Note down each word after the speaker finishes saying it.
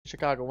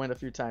Chicago win a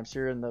few times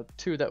here, and the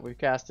 2 that we've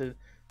casted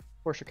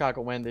for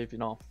Chicago win, they've, you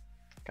know,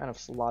 kind of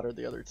slaughtered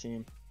the other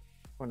team.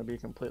 I'm going to be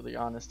completely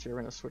honest here. We're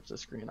going to switch the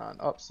screen on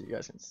up so you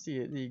guys can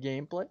see the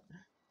gameplay.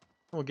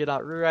 We'll get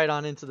out right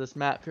on into this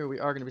map here. We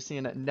are going to be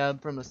seeing that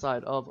Neb from the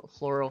side of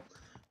Floral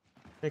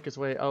make his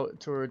way out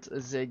towards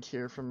Zig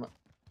here from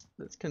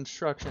this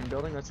construction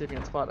building. Let's see if he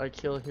can spot a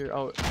kill here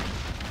out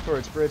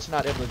towards Bridge.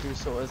 Not able to do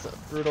so as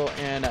Brutal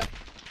and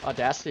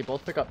Audacity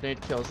both pick up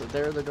nade kills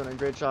there. They're doing a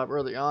great job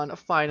early on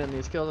finding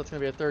these kills. That's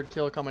going to be a 3rd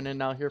kill coming in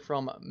now here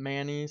from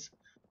Manny's.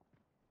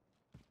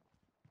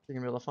 You're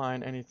going to be able to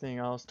find anything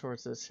else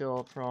towards this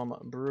hill from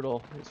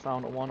Brutal. He's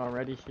found 1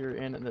 already here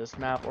in this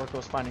map.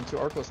 Orko's finding 2.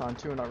 Orko's on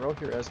 2 in a row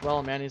here as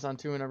well. Manny's on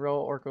 2 in a row.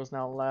 Orko's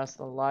now last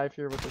alive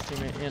here with his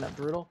teammate in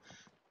Brutal.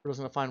 Brutal's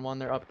going to find 1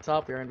 there up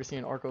top. We're going to be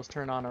seeing Orko's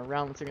turn on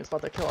around. Let's see if he can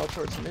spot that kill out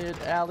towards mid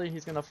alley.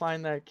 He's going to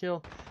find that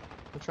kill.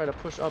 We'll try to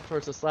push up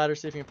towards this ladder,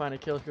 see if he can find a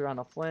kill here on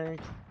the flank.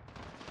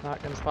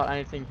 Not going to spot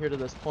anything here to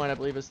this point. I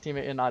believe his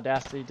teammate in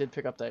Audacity did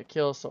pick up that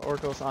kill, so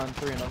Orko's on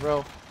 3 in a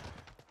row.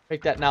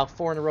 Make that now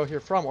 4 in a row here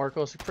from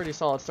Orko's. Pretty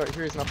solid start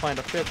here. He's going to find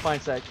a 5th,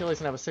 finds that kill. He's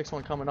going to have a 6th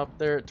one coming up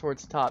there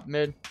towards top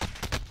mid.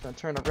 Going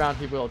to turn around.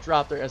 He will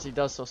drop there as he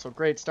does so. So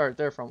great start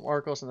there from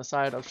Orko's on the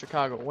side of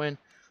Chicago win.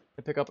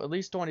 They pick up at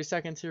least 20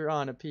 seconds here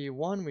on a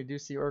P1. We do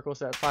see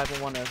Orko's at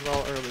 5-1 as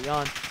well early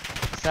on.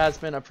 This has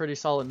been a pretty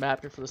solid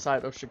map here for the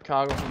side of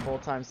Chicago from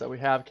both times that we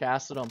have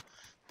casted them.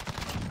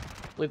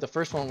 I believe the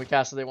first one we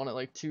casted, they won at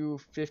like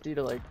 250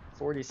 to like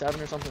 47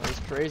 or something. It was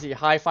crazy.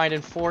 High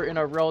finding 4 in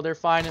a row. They're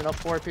finding a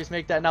 4-piece.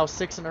 Make that now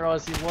 6 in a row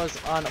as he was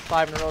on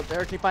 5 in a row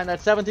there. Can he find that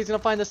 7th? He's going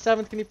to find the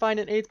 7th. Can he find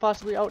an 8th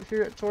possibly out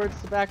here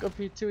towards the back of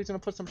P2? He's going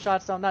to put some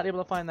shots down. Not able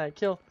to find that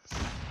kill.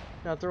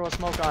 Gonna throw a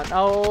smoke on.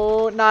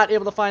 Oh, not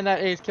able to find that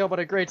 8th kill, but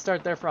a great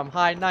start there from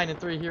High. 9 and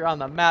 3 here on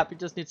the map. He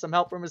just needs some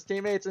help from his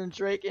teammates and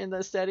Drake in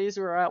the steadies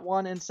who are at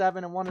 1 and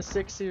 7 and 1 and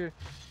 6 here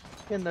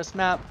in this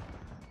map.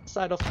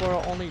 Side of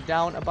Floral only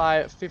down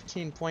by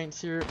 15 points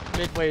here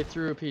midway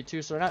through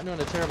P2, so we're not doing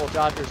a terrible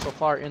job here so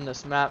far in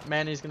this map.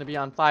 Manny's going to be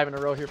on 5 in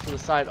a row here for the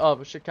side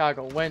of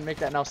Chicago win. Make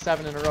that now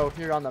 7 in a row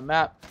here on the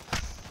map.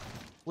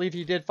 Believe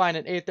he did find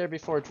an 8 there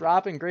before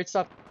dropping. Great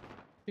stuff.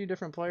 Few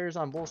different players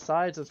on both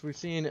sides as we've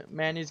seen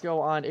Manny's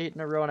go on 8 in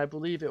a row, and I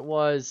believe it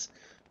was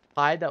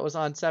Hyde that was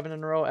on 7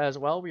 in a row as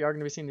well. We are going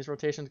to be seeing these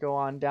rotations go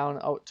on down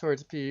out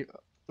towards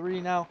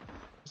P3 now.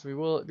 So we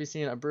will be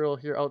seeing a Brutal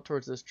here out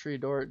towards this tree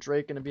door.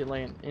 Drake going to be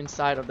laying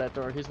inside of that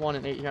door. He's 1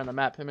 and 8 here on the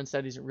map. Him and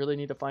Steadies really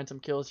need to find some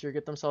kills here,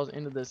 get themselves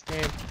into this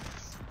game.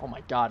 Oh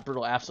my god,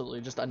 Brutal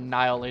absolutely just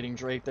annihilating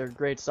Drake there.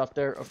 Great stuff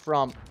there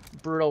from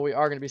Brutal. We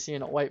are going to be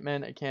seeing a White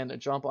Man can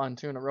jump on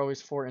 2 in a row.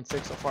 He's 4 and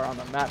 6 so far on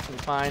the map. Can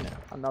he find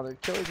another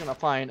kill? He's going to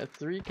find a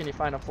 3. Can he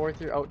find a 4th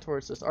here out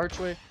towards this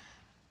archway?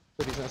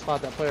 But he's going to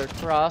spot that player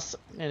across,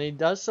 and he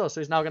does so. So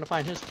he's now going to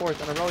find his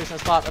 4th in a row. He's going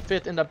to spot a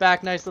 5th in the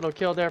back. Nice little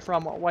kill there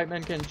from White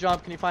Man can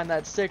jump. Can he find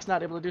that 6?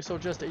 Not able to do so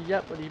just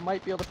yet, but he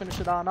might be able to finish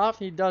it on off.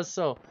 He does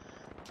so.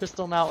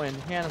 Pistol now in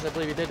hand, as I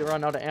believe he did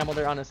run out of ammo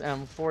there on his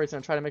M4. He's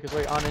going to try to make his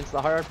way on into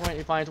the hard point.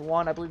 He finds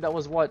 1. I believe that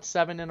was, what,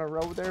 7 in a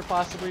row there,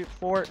 possibly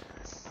 4.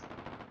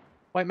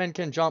 White Men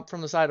can jump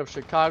from the side of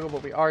Chicago,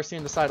 but we are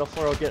seeing the side of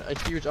Floral get a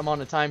huge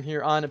amount of time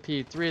here on a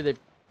P3. They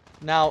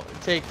now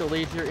take the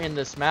lead here in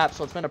this map,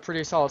 so it's been a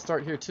pretty solid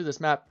start here to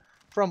this map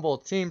from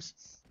both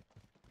teams.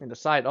 And the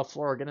side of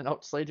Floral getting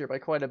outslayed here by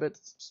quite a bit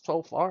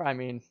so far. I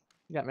mean,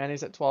 you got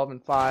Manny's at 12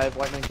 and 5.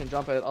 White Men can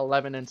jump at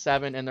 11 and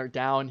 7, and they're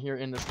down here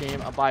in this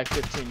game by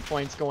 15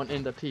 points going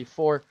into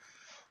P4.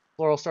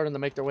 Floral starting to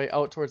make their way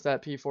out towards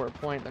that P4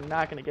 point. They're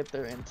not going to get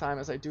there in time,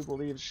 as I do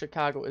believe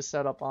Chicago is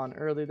set up on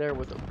early there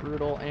with a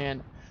Brutal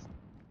and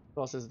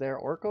who else is there?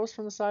 Orko's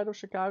from the side of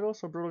Chicago.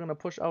 So Brutal going to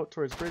push out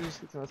towards Bridges.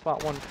 He's going to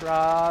spot 1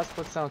 cross,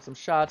 puts down some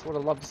shots. Would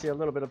have loved to see a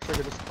little bit of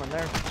trigger discipline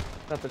there.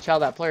 Not to chow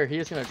that player. He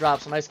is going to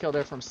drop some nice kill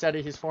there from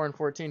Steady. He's 4 and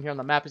 14 here on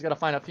the map. He's got to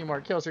find a few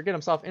more kills or get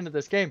himself into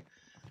this game.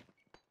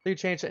 Lead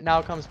change that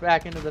now comes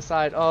back into the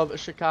side of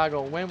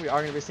Chicago win. We are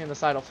going to be seeing the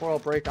side of Floral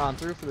break on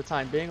through for the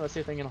time being. Let's see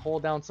if they can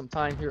hold down some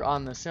time here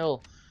on this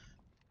hill.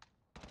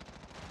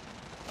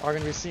 Are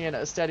going to be seeing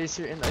Steadies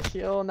here in the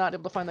hill. Not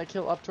able to find that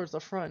kill up towards the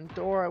front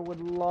door. I would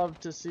love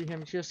to see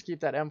him just keep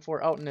that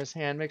M4 out in his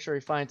hand. Make sure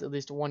he finds at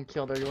least 1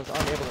 kill there. He was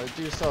unable to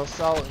do so.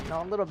 So, you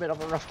know, a little bit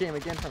of a rough game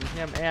again from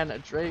him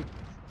and Drake.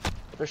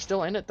 But they're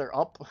still in it. They're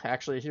up,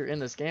 actually, here in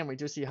this game. We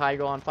do see High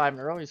go on 5 in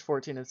a row. He's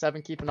 14 and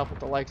 7, keeping up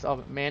with the likes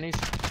of Manny's,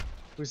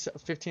 who's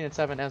 15 and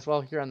 7 as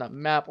well here on the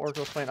map.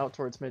 Orko's playing out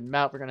towards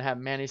mid-map. We're going to have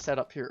Manny set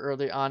up here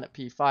early on at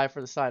P5 for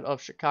the side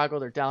of Chicago.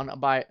 They're down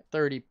by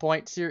 30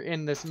 points here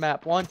in this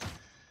map 1.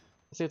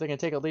 Let's see if they can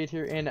take a lead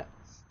here in a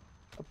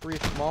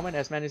brief moment.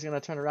 As Manny's going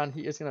to turn around,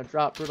 he is going to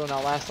drop. Brutal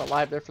now last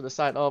alive there for the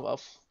side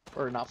of,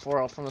 or not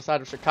Floral, from the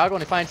side of Chicago.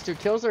 And he finds 2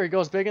 kills there. He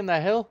goes big in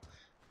the hill.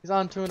 He's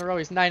on 2 in a row.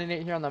 He's 9 and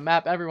 8 here on the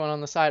map. Everyone on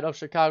the side of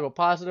Chicago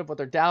positive, but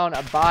they're down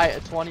by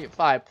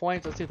 25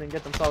 points. Let's see if they can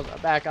get themselves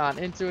back on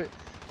into it.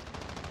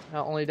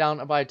 Not only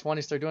down by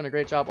 20, so they're doing a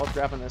great job of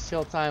grabbing this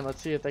hill time.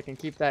 Let's see if they can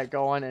keep that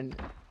going and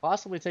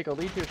possibly take a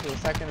lead here for the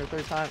 2nd or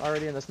 3rd time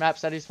already in this map.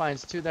 Steadies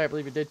finds 2 there. I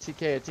believe he did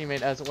TK a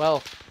teammate as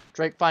well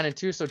Drake finding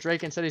 2, so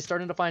Drake instead he's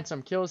starting to find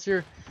some kills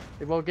here.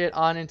 They will get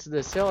on into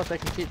this hill if they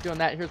can keep doing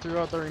that here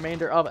throughout the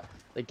remainder of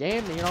the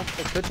game. You know,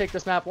 they could take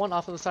this map 1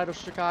 off of the side of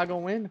Chicago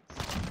win.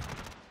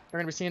 We're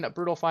going to be seeing a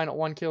Brutal find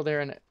 1 kill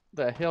there in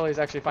the hill. He's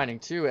actually finding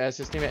 2 as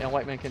his teammate and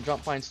Whiteman can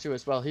jump finds 2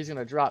 as well. He's going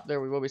to drop there.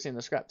 We will be seeing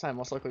the scrap time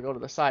most likely go to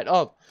the side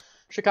of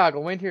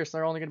Chicago win here, so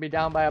they're only going to be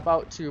down by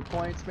about 2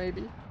 points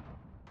maybe.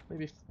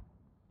 I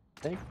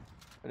think.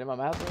 I did my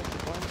math right,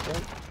 2 points,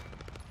 right?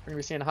 We're going to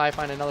be seeing High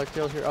find another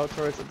kill here out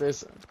towards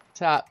this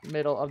top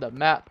middle of the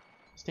map.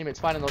 His teammates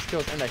finding those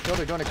kills in the hill.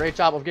 They're doing a great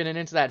job of getting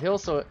into that hill,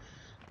 so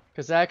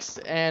Wyggzz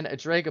and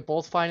Drake are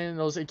both finding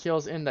those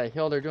kills in the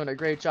hill. They're doing a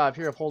great job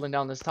here of holding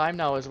down this time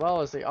now, as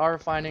well as they are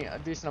finding a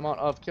decent amount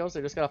of kills.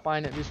 They just got to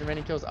find these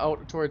remaining kills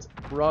out towards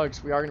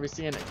Wyggzz. We are going to be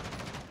seeing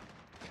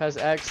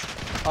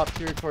Wyggzz up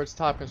here towards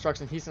top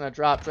construction. He's going to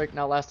drop. Drake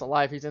now last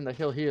alive. He's in the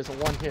hill. He is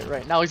 1 hit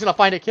right now. He's going to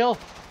find a kill.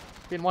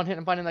 Getting 1 hit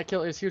and finding that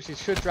kill is huge. He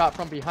should drop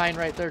from behind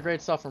right there.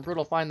 Great stuff from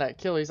Brutal. Find that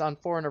kill. He's on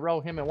 4 in a row.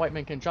 Him and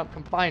Whiteman can jump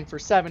combined for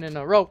 7 in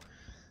a row.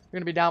 We're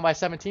going to be down by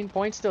 17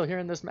 points still here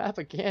in this map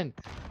again.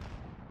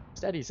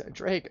 Steadies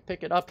Drake,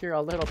 pick it up here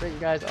a little bit. You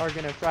guys are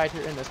going to try it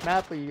here in this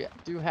map, but you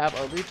do have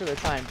a lead for the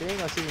time being.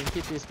 Let's see if we can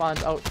keep these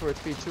spawns out towards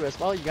P2 as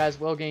well. You guys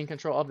will gain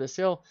control of this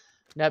hill.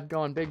 Neb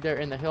going big there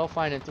in the hill,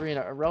 finding 3 in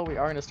a row. We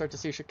are going to start to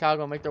see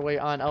Chicago make their way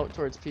on out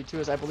towards P2,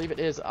 as I believe it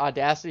is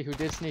Audacity who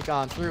did sneak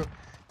on through.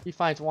 He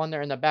finds 1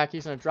 there in the back.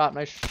 He's going to drop.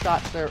 Nice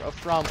shots there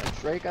from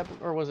Drake,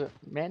 or was it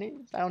Manny?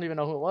 I don't even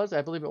know who it was.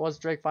 I believe it was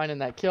Drake finding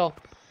that kill.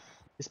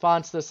 He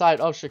spawns to the side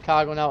of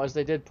Chicago now as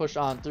they did push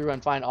on through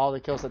and find all the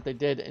kills that they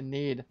did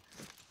need.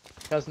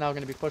 Wyggzz now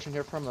going to be pushing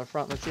here from the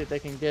front. Let's see if they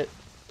can get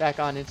back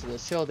on into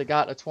this hill. They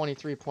got a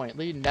 23-point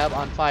lead. Neb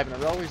on 5 in a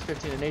row. He's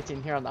 15 and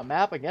 18 here on the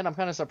map. Again, I'm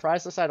kind of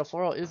surprised the side of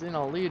Floral is in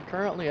a lead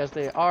currently, as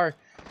they are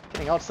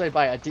getting outplayed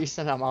by a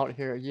decent amount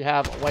here. You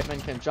have Whiteman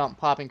can jump,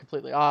 popping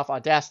completely off.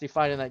 Audacity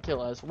fighting that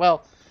kill as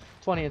well.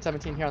 20 and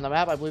 17 here on the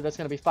map. I believe that's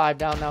going to be 5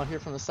 down now here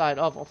from the side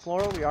of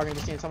Floral. We are going to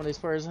be seeing some of these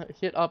players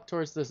hit up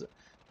towards this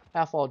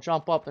half wall,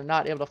 jump up. They're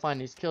not able to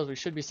find these kills. We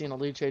should be seeing a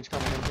lead change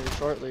coming in here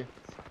shortly.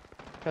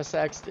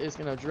 Wyggzz is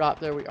going to drop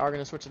there. We are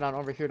going to switch it on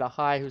over here to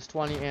High, who's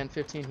 20 and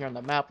 15 here on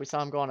the map. We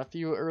saw him go on a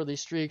few early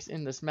streaks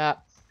in this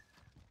map.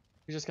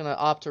 He's just going to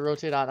opt to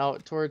rotate on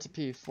out towards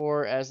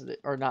P4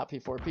 or not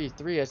P4,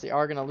 P3, as they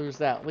are going to lose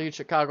that lead.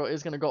 Chicago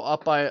is going to go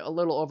up by a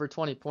little over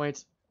 20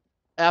 points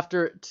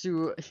after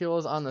 2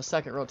 hills on the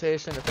second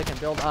rotation. If they can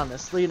build on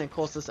this lead and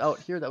close this out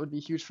here, that would be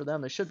huge for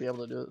them. They should be able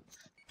to do it.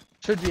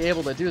 Should be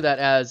able to do that,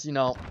 as you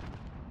know,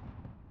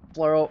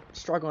 Floral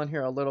struggling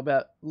here a little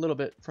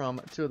bit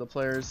from 2 of the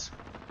players.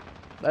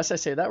 But as I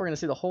say that, we're going to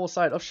see the whole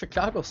side of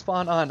Chicago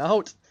spawn on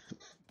out.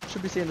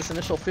 Should be seeing this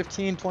initial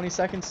 15-20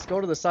 seconds go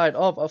to the side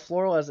of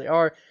Floral, as they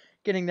are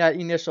getting that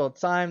initial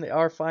time. They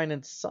are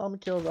finding some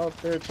kills out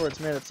there towards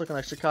mid. It's looking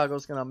like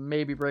Chicago's going to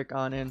maybe break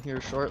on in here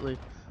shortly.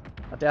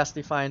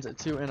 Audacity finds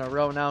 2 in a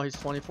row now. He's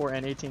 24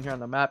 and 18 here on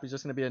the map. He's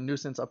just going to be a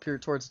nuisance up here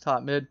towards the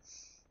top mid.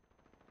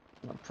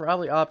 I'll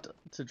probably opt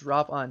to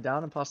drop on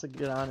down and possibly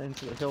get on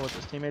into the hill with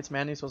his teammates.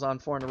 Manny's was on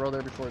 4 in a row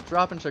there before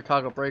dropping.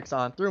 Chicago breaks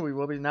on through. We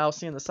will be now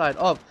seeing the side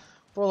of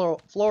Floral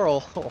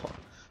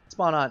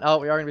spawn on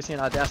out. We are going to be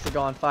seeing Audacity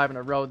go on 5 in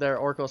a row there.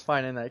 Orko's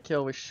finding that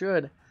kill. We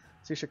should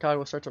see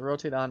Chicago start to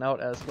rotate on out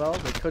as well.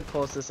 They could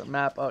close this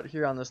map out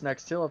here on this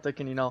next hill if they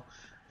can, you know,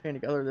 put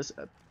together this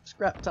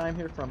scrap time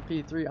here from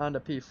P3 onto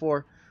P4,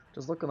 which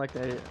is looking like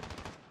they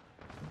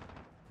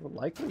will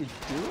likely do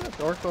it if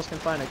the Orkos can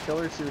find a kill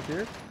or 2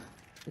 here.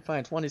 He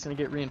finds 1. He's going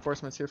to get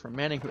reinforcements here from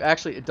Manning, who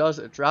actually does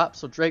drop.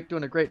 So Drake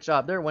doing a great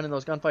job there, winning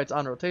those gunfights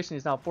on rotation.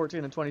 He's now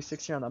 14 and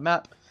 26 here on the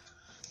map.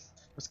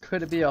 This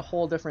could be a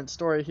whole different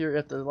story here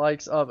if the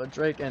likes of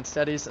Drake and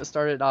Steadies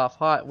started off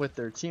hot with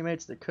their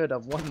teammates. They could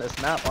have won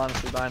this map,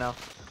 honestly, by now.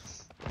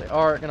 They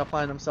are going to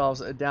find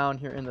themselves down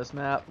here in this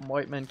map.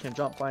 Whiteman can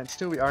jump, finds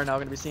 2. We are now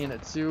going to be seeing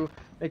it 2.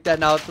 Make that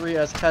now 3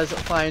 as Wyggzz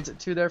finds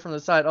 2 there from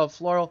the side of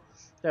Floral.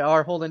 They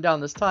are holding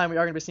down this time. We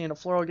are going to be seeing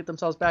Floral get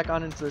themselves back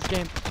on into this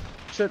game.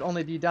 Should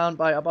only be down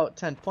by about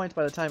 10 points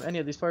by the time any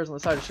of these players on the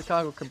side of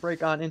Chicago can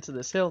break on into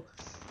this hill.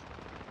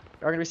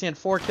 We are going to be seeing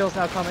 4 kills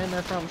now come in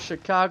there from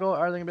Chicago.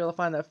 Are they going to be able to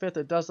find that 5th?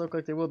 It does look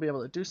like they will be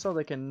able to do so.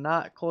 They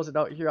cannot close it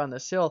out here on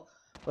this hill,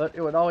 but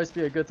it would always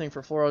be a good thing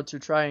for Floral to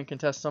try and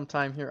contest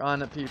sometime here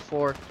on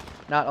P4.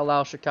 Not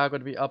allow Chicago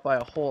to be up by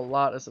a whole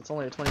lot, as it's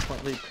only a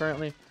 20-point lead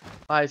currently.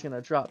 High is going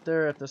to drop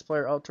there. If this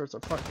player out towards the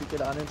front could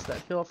get on into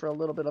that hill for a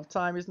little bit of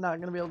time, he's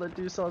not going to be able to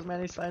do so as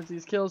Manny finds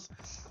these kills.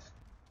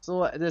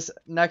 So this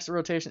next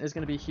rotation is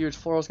going to be huge.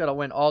 Floral's got to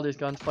win all these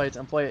gunfights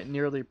and play it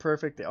nearly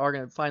perfect. They are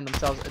going to find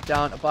themselves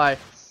down by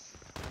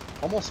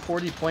almost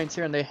 40 points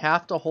here, and they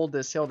have to hold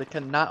this hill. They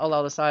cannot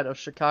allow the side of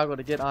Chicago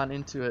to get on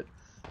into it.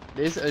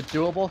 It is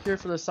doable here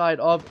for the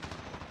side of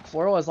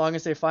Floral as long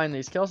as they find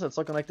these kills. It's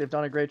looking like they've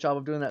done a great job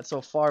of doing that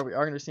so far. We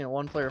are going to be seeing a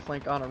 1-player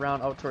flank on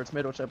around out towards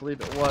mid, which I believe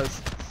it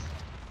was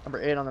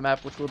number 8 on the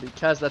map, which will be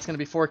Wyggzz. That's going to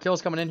be 4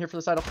 kills coming in here for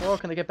the side of Floral.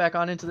 Can they get back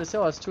on into this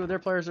hill as 2 of their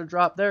players are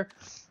dropped there?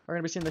 We're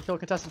going to be seeing the hill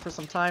contested for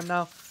some time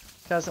now.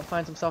 Wyggzz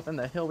finds himself in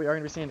the hill. We are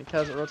going to be seeing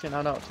Wyggzz rotating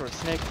on out towards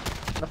Snake.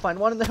 Gonna find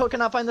one in the hill,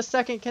 cannot find the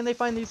second. Can they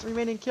find these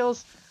remaining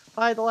kills?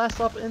 High, the last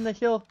up in the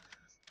hill.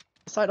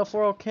 The side of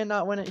Floral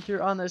cannot win it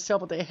here on this hill,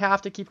 but they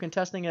have to keep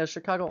contesting as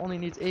Chicago only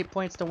needs 8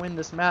 points to win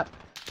this map.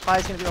 High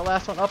is going to be the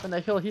last one up in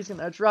the hill. He's going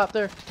to drop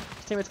there.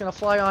 His teammate's going to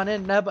fly on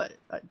in. Neb,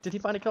 did he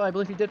find a kill? I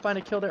believe he did find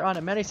a kill there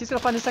on Menace. He's going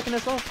to find his second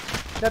as well.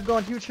 Neb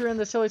going huge here in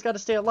this hill. He's got to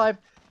stay alive.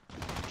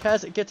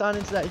 Kaz gets on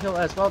into that hill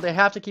as well. They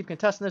have to keep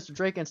contesting this.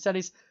 Drake and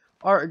Steadies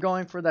are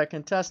going for that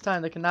contest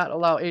time. They cannot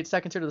allow 8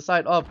 seconds here to the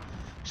side of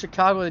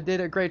Chicago. They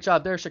did a great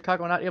job there.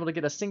 Chicago not able to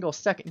get a single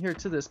second here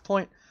to this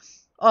point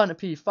on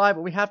P5,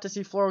 but we have to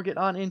see Floral get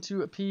on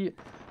into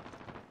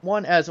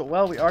P1 as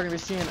well. We are going to be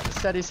seeing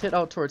Steadies hit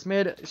out towards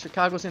mid.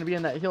 Chicago's going to be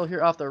in that hill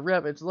here off the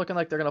rip. It's looking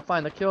like they're going to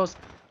find the kills.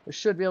 They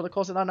should be able to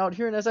close it on out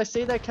here, and as I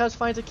say that, Kaz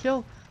finds a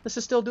kill. This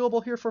is still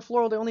doable here for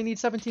Floral. They only need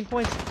 17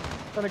 points.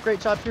 Done a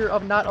great job here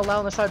of not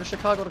allowing the side of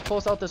Chicago to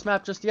close out this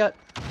map just yet.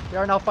 They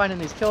are now finding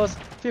these kills.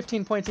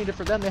 15 points needed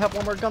for them. They have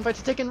one more gunfight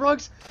to take in.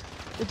 Rugs.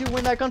 They do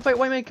win that gunfight.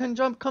 Whiteman can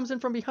jump, comes in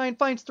from behind,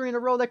 finds 3 in a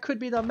row. That could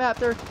be the map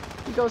there.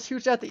 He goes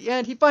huge at the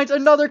end. He finds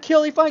another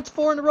kill. He finds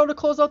 4 in a row to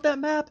close out that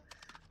map.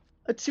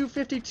 A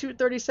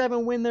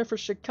 250-237 win there for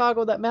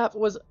Chicago. That map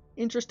was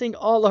interesting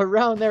all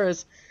around there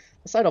as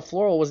the side of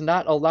Floral was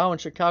not allowing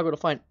Chicago to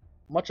find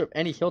much of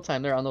any hill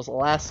time there on those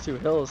last 2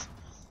 hills.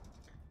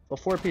 The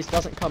 4-piece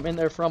doesn't come in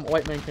there from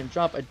Whiteman can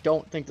jump. I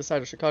don't think the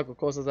side of Chicago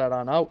closes that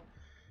on out.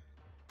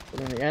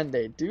 But in the end,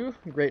 they do.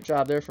 Great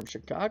job there from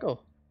Chicago.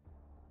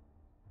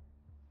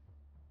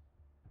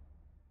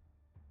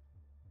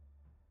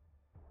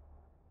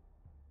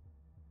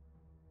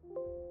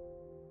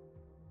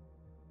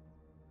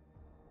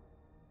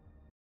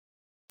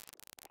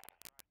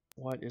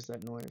 What is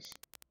that noise?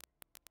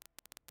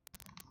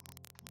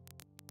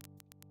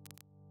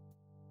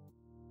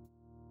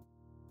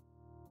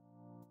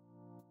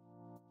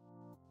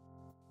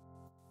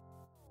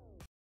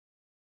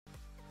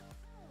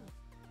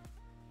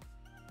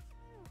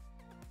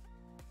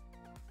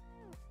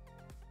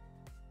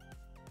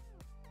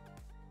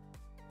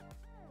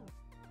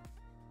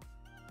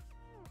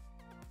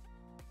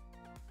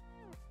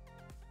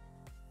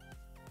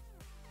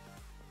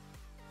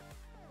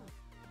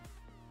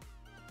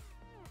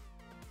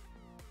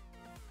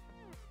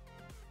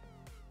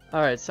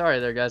 Alright, sorry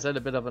there guys, I had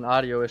a bit of an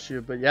audio issue,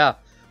 but yeah,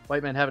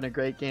 Whiteman having a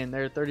great game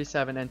there,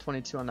 37 and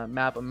 22 on that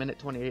map, a minute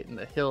 28 in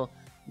the hill.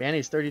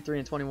 Manny's 33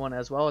 and 21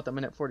 as well at the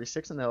minute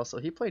 46 in the hill, so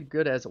he played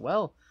good as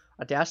well.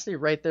 Audacity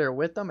right there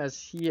with them as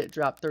he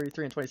dropped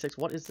 33 and 26.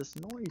 What is this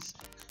noise?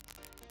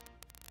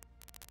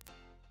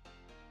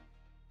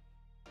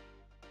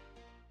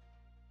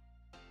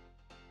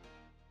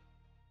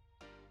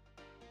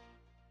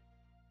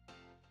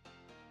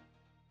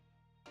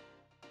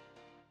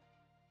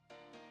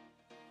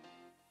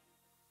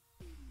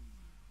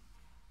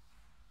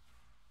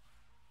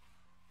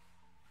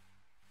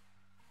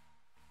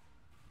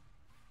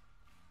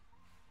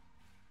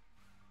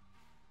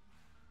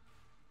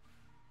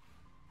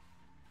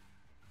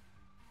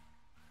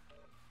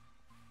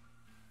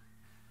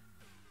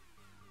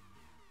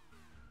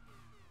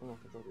 I don't know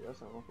if it's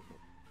OBS,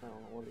 I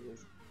don't know what it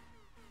is.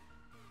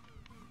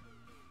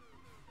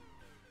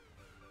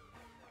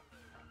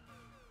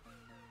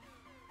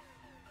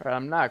 Alright,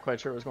 I'm not quite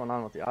sure what's going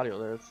on with the audio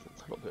there. It's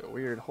a little bit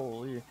weird.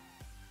 Holy.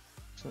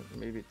 So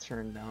maybe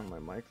turn down my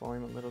mic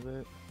volume a little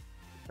bit.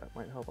 That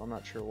might help. I'm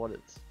not sure what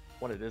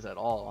it is at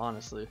all,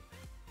 honestly.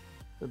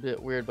 It's a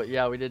bit weird, but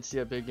yeah, we did see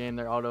a big game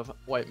there out of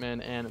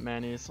Whiteman and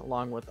Manny's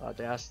along with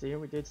Audacity.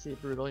 We did see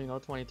Brutal, you know,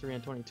 23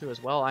 and 22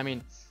 as well. I mean,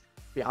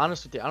 to be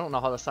honest with you, I don't know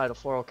how the side of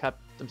Floral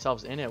kept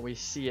themselves in it. We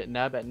see it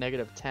Neb at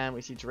 -10.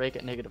 We see Drake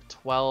at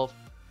 -12.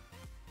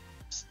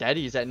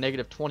 Steadies at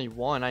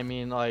 -21. I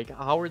mean, like,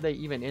 how were they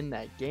even in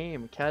that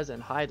game? Kez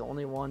and High, the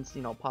only ones,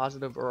 you know,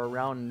 positive or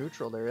around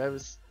neutral there.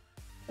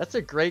 That's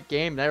a great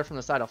game there from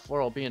the side of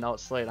Floral being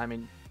outslayed. I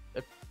mean,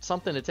 if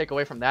something to take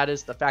away from that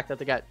is the fact that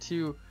they got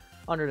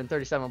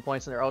 237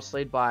 points and they're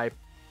outslayed by,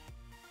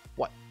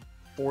 what,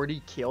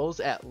 40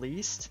 kills at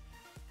least?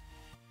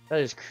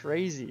 That is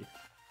crazy.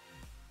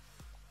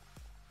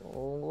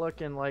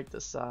 Looking like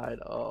the side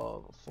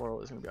of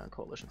Floral is going to be on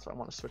Coalition, so I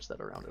want to switch that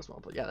around as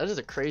well. But yeah, that is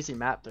a crazy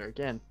map there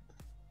again.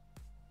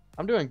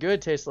 I'm doing good,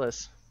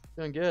 Tasteless.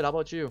 Doing good. How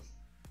about you?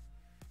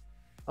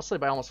 I'll slay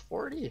by almost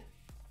 40.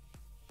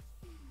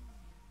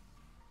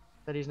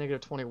 That he's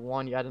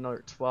 -21. You add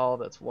another 12.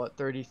 That's what?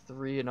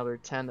 33. Another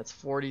 10. That's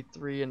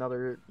 43.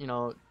 Another, you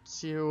know,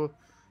 2.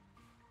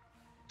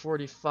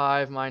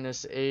 45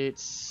 minus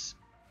 8.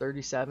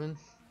 37.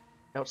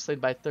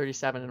 Outslayed by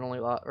 37 and only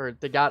lost. Or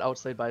they got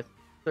outslayed by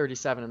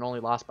 37 and only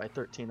lost by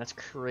 13. That's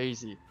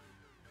crazy.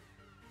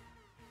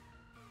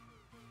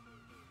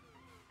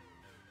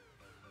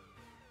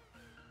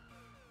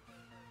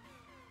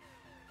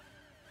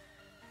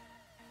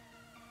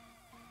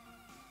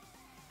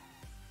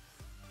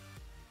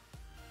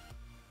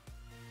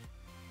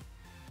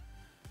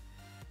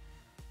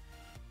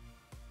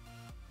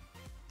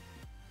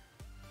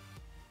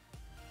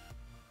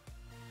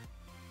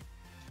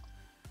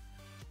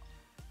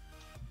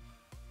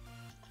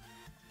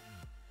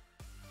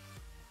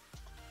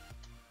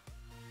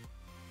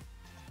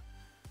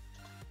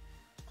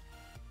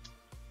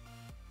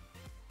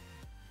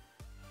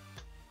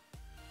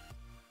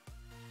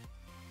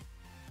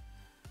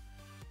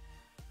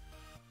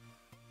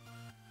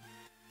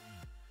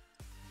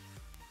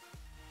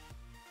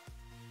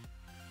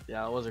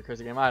 Yeah, it was a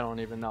crazy game. I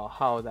don't even know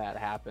how that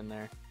happened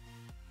there.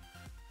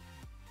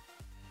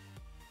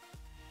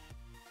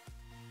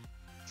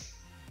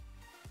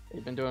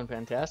 You've been doing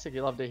fantastic.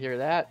 You love to hear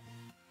that.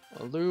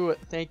 Lou,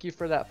 thank you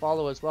for that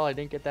follow as well. I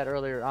didn't get that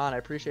earlier on. I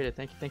appreciate it.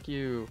 Thank you. Thank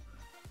you.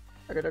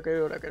 Should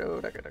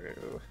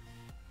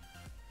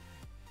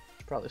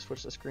probably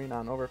switch the screen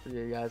on over for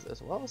you guys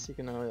as well, so you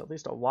can at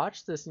least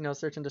watch this, you know,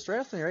 search and destroy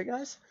with me, right,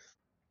 guys?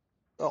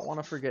 Don't want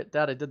to forget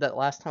that. I did that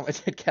last time I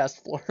did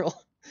cast Floral.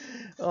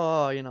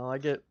 Oh, you know,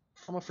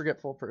 I'm a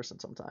forgetful person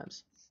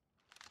sometimes.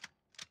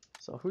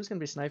 So who's going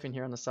to be sniping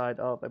here on the side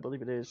up? I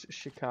believe it is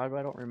Chicago.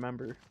 I don't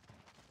remember.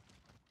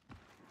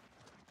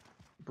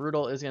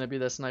 Brutal is going to be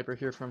the sniper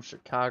here from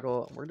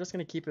Chicago. We're just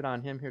going to keep it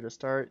on him here to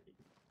start.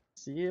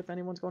 See if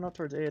anyone's going up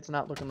towards A. It's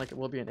not looking like it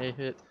will be an A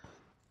hit.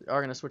 We are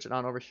going to switch it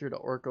on over here to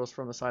Orcos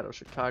from the side of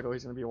Chicago.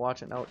 He's going to be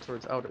watching out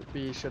towards outer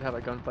B. Should have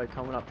a gunfight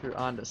coming up here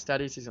on the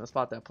steadies. He's going to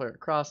spot that player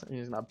across, and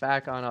he's going to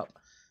back on up.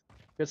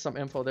 Get some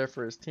info there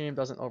for his team.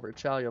 Doesn't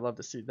overchow. You'll love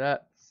to see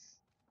that.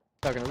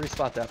 They're going to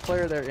respot that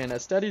player there in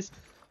steadies.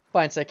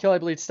 Finds that kill. I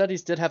believe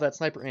steadies did have that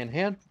sniper in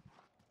hand.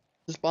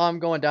 This bomb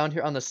going down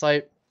here on the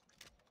site.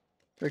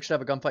 Drake should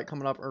have a gunfight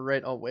coming up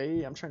right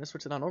away. I'm trying to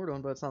switch it on over to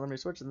him, but it's not letting me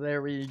switch.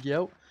 There we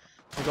go.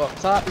 We go up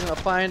top. He's going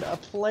to find a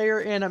player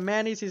in a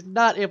Manny's. He's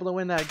not able to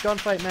win that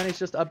gunfight. Manny's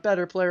just a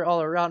better player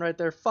all around right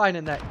there.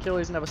 Finding that kill.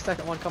 He's going to have a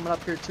second one coming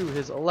up here to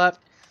his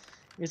left.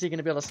 Is he going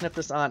to be able to snip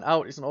this on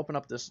out? He's going to open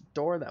up this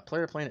door. That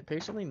player playing it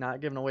patiently,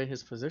 not giving away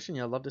his position.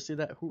 You'll love to see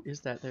that. Who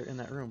is that there in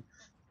that room?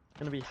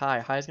 Going to be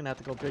High. High's going to have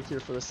to go big here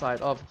for the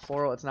side of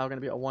Floral. It's now going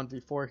to be a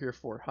 1v4 here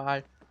for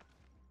High.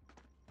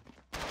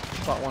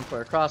 Spot one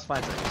player across,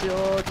 finds that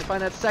kill. Can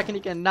find that second,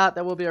 he cannot.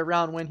 That will be a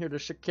round win here to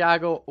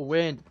Chicago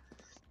win.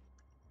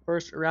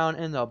 First round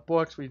in the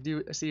books. We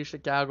do see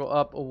Chicago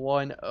up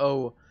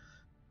 1-0.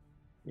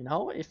 You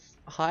know, if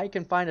High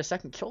can find a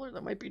second killer,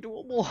 that might be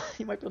doable.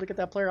 He might be able to get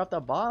that player off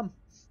that bomb.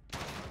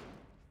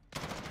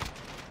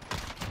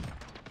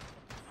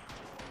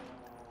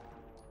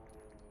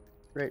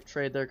 Great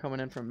trade there coming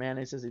in from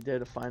Mayonnaise as he did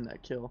to find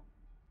that kill.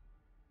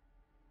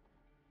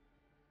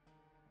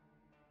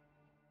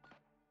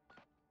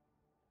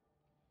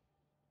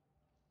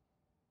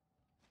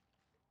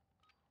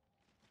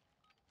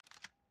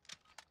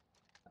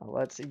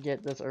 Let's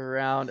get this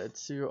around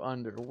 2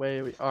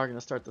 underway. We are going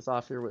to start this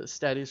off here with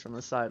steadies from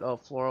the side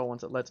of Floral.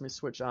 Once it lets me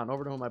switch on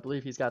over to him, I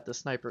believe he's got the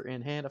sniper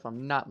in hand, if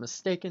I'm not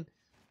mistaken.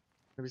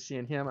 We're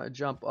seeing him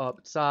jump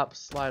up top,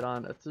 slide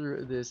on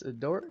through this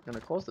door. Going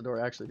to close the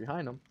door actually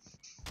behind him.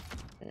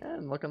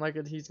 And looking like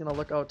he's going to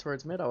look out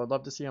towards mid. I would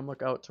love to see him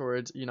look out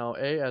towards, you know,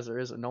 A, as there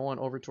is no one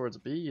over towards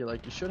B.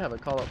 Like, you should have a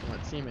call up from a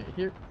teammate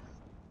here.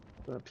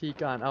 Gonna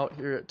peek on out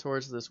here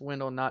towards this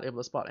window, not able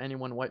to spot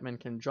anyone. Whiteman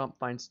can jump,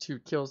 finds 2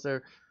 kills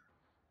there,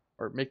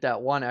 or make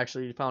that 1.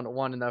 Actually, he found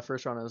 1 in that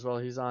first round as well.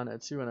 He's on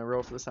at 2 in a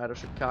row for the side of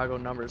Chicago.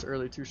 Numbers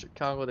early to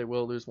Chicago. They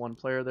will lose 1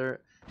 player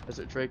there, as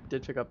Drake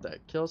did pick up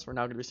that kill. So we're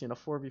now going to be seeing a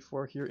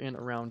 4v4 here in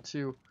round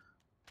 2.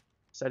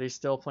 Said he's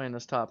still playing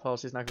this top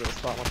house. He's not going to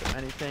spot much of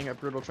anything. A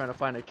Brutal trying to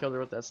find a killer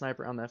with that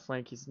sniper on that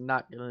flank. He's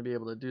not going to be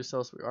able to do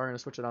so. So we are going to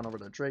switch it on over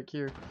to Drake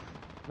here.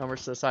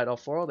 Numbers to the side of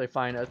Floral. They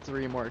find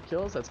 3 more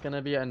kills. That's going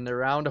to be a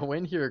round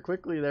win here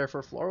quickly there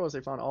for Floral, as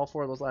they found all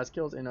 4 of those last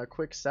kills in a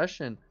quick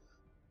session.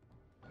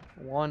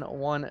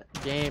 1-1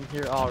 game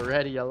here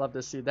already. I love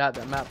to see that.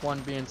 That map 1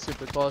 being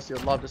super close.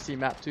 You'd love to see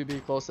map 2 be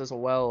close as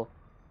well.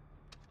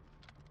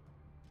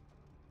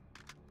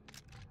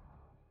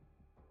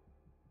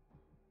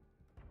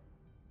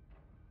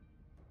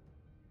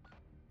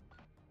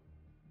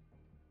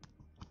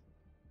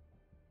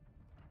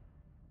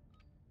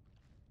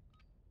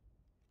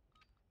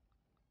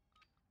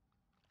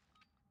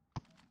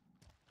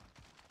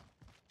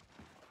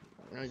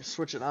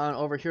 Switch it on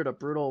over here to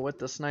Brutal with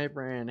the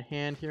sniper in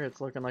hand here. It's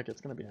looking like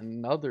it's going to be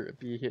another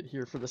B hit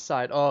here for the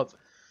side of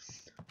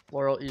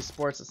Floral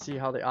Esports. Let's see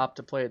how they opt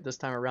to play it this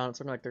time around. It's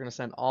looking like they're going to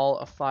send all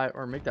of 5,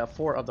 or make that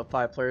 4 of the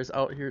 5 players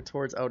out here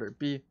towards outer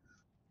B.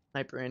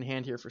 Sniper in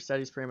hand here for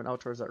Steady, framing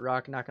out towards that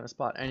rock. Not going to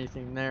spot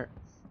anything there.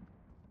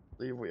 I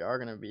believe we are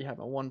going to be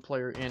having 1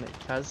 player in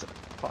Kez.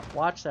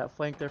 Watch that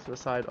flank there for the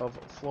side of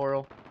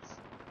Floral.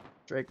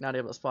 Drake not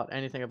able to spot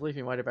anything. I believe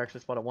he might have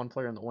actually spotted 1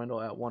 player in the window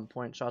at one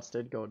point. Shots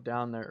did go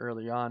down there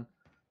early on.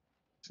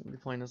 He's going to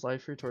be playing his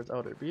life here towards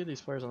outer B.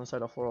 These players on the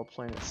side of Floral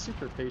playing it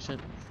super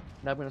patient.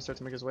 Now going to start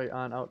to make his way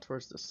on out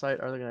towards the site.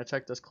 Are they going to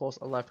check this close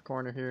left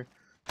corner here?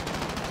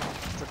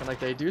 It's looking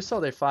like they do so.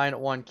 They find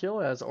 1 kill,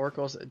 as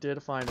Orcos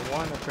did find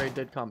 1. The trade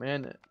did come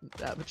in.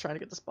 Been trying to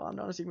get the spawn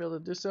down. Is he going to be able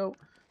to do so?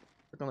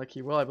 Looking like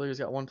he will. I believe he's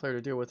got 1 player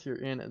to deal with here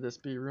in this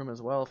B room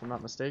as well, if I'm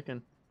not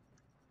mistaken.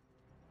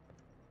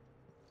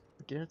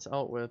 Gets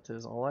out with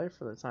his life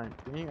for the time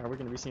being. Are we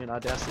going to be seeing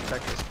Audacity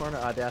check this corner?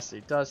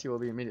 Audacity does. He will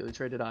be immediately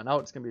traded on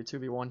out. It's going to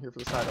be a 2v1 here for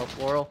the side of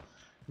Floral.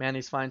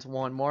 Manny's finds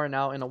 1 more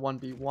now in a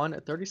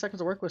 1v1. 30 seconds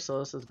to work with, so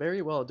this is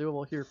very well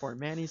doable here for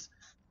Manny's.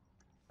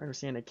 We're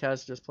seeing a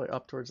Kez just play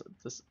up towards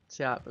this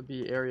top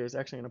B area. He's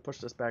actually going to push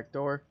this back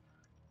door.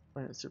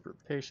 Playing it super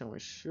patient. We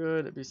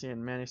should be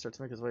seeing Manny start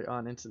to make his way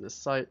on into this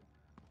site.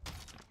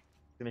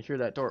 Gonna hear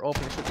that door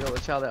open. Should be able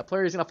to chow that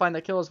player. He's gonna find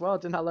that kill as well.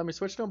 Did not let me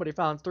switch to him, but he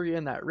found 3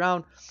 in that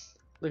round.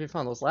 Look, he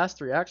found those last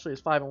 3. Actually,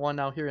 he's 5-1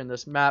 now here in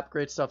this map.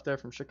 Great stuff there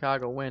from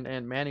Chicago Win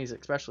and Manny's,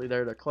 especially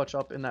there to clutch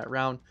up in that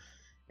round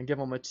and give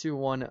him a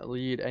 2-1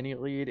 lead. Any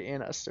lead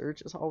in a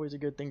search is always a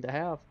good thing to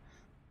have.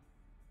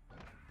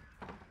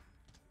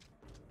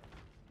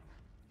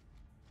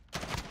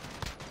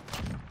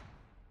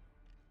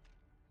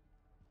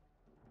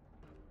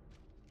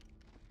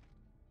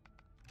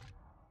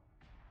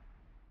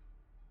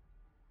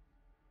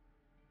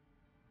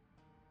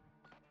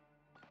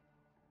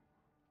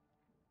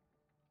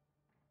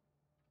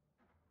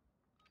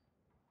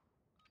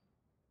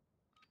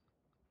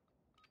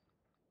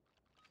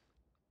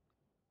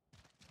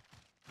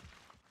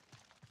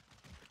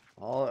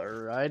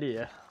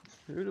 Alrighty,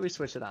 who do we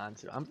switch it on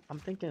to? I'm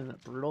thinking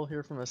Brutal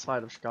here from the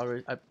side of Chicago.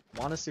 I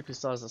want to see if he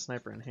still has a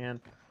sniper in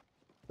hand.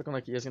 Looking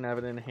like he is going to have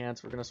it in hand,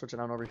 so we're going to switch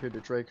it on over here to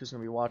Drake, who's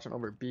going to be watching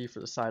over B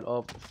for the side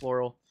of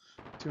Floral.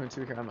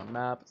 2-2 here on the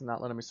map. It's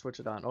not letting me switch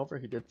it on over.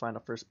 He did find a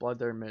first blood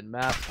there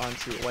mid-map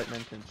onto White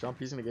Man Can Jump.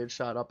 He's going to get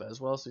shot up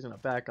as well, so he's going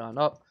to back on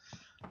up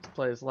to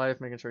play his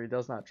life, making sure he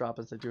does not drop,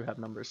 as they do have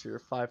numbers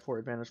here. 5-4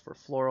 advantage for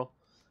Floral.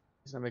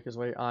 He's going to make his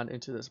way on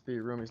into this B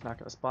room. He's not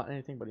going to spot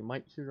anything, but he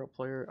might hear a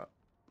player.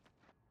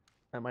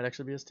 That might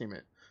actually be his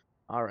teammate.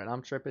 Alright,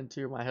 I'm tripping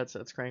too. My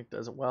headset's cranked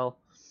as well.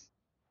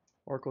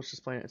 Oracle's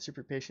just playing it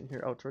super patient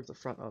here out towards the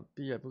front of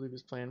B. I believe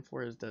he's playing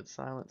for his dead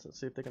silence. Let's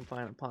see if they can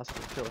find a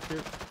possible kill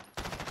here.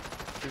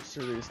 Shoots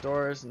through these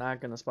doors. Not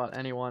going to spot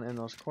anyone in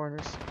those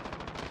corners.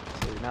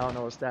 So he now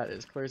knows that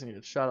is clear. He's going to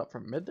get shot up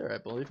from mid there, I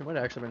believe. He might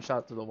have actually been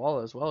shot through the wall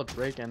as well.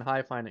 Drake and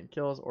High finding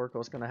kills.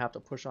 Oracle's going to have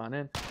to push on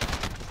in.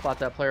 Spot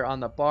that player on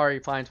the bar. He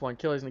finds 1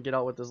 kill. He's going to get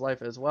out with his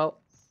life as well.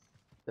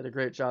 Did a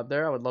great job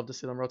there. I would love to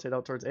see them rotate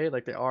out towards A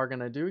like they are going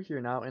to do here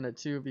now in a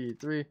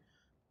 2v3.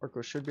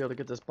 Orco should be able to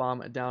get this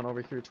bomb down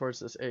over here towards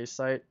this A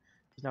site.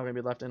 He's now going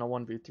to be left in a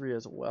 1v3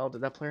 as well.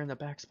 Did that player in the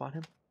back spot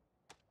him?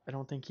 I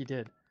don't think he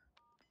did.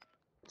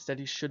 Instead,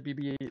 he should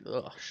be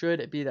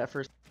that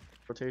first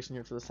rotation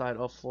here for the side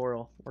of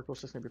Floral.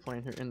 Orco's just going to be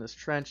playing here in this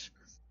trench.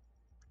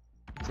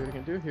 Let's see what we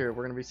can do here.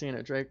 We're going to be seeing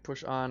a Drake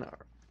push on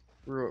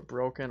through it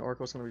broken.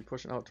 Orco's going to be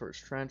pushing out towards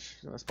trench.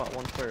 He's going to spot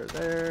 1 player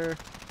there.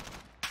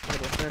 Able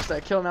to finish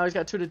that kill. Now he's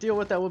got 2 to deal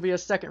with. That will be a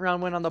second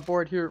round win on the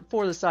board here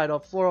for the side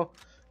of Floral.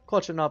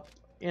 Clutching up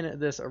in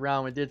this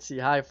round. We did see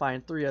High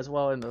find 3 as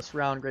well in this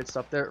round. Great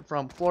stuff there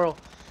from Floral.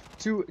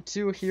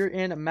 2-2 here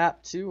in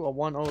map 2. A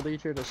 1-0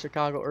 lead here to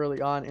Chicago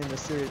early on in the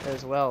series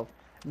as well.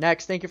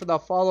 Next, thank you for the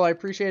follow. I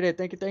appreciate it.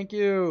 Thank you. Thank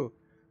you.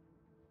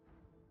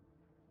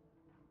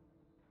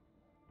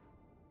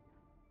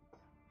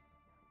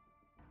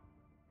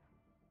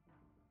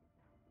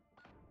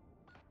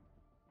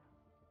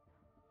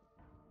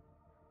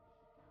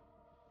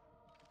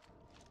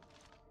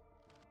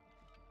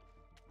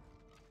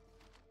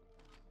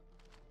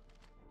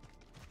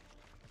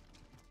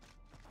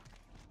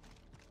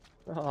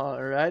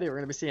 Alrighty, we're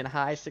going to be seeing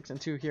High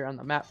 6-2 here on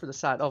the map for the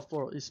side of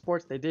Floral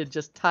Esports. They did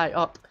just tie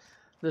up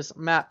this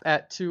map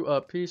at 2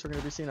 apiece. We're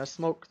going to be seeing a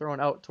smoke thrown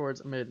out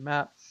towards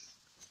mid-map.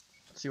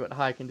 See what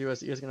High can do,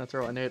 as he is going to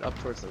throw a nade up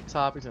towards the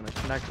top. He's going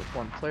to connect with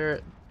 1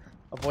 player.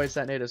 Avoids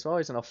that nade as well.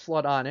 He's going to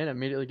flood on in,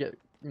 immediately get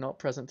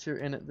present here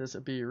in this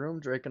B room.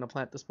 Drake going to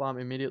plant this bomb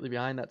immediately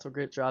behind that. So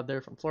great job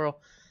there from Floral.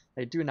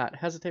 They do not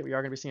hesitate. We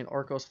are going to be seeing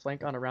Orcos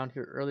flank on around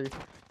here early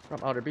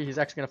from outer B. He's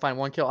actually going to find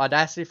 1 kill.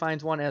 Audacity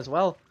finds 1 as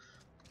well.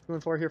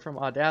 2-4 here from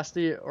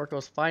Audacity.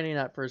 Orcos finding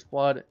that first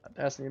blood.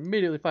 Audacity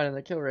immediately finding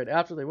the kill right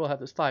after. They will have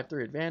this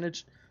 5-3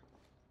 advantage.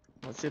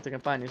 Let's see if they can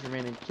find these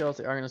remaining kills.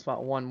 They are going to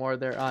spot 1 more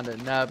there on the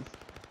Neb.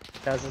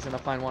 Kaz is going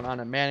to find 1 on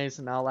a Manny's.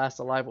 And now last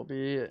alive will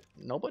be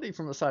nobody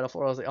from the side of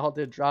Floral. They all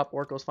did drop.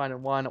 Orcos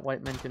finding 1.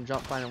 White Men Can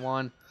Jump finding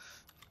 1.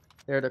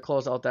 There to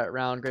close out that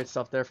round. Great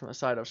stuff there from the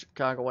side of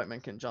Chicago. White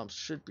Men Can Jump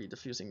should be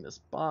defusing this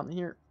bomb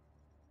here,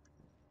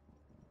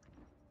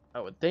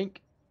 I would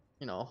think.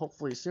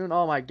 Hopefully soon.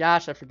 Oh my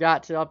gosh, I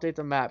forgot to update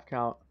the map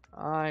count.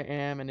 I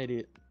am an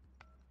idiot.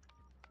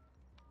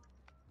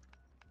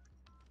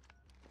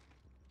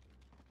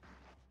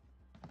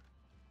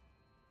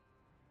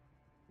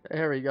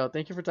 There we go.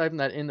 Thank you for typing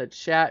that in the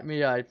chat,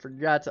 Mia. I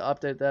forgot to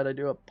update that. I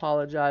do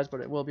apologize,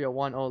 but it will be a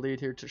 1-0 lead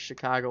here to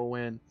Chicago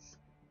Win.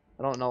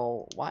 I don't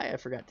know why I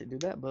forgot to do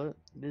that, but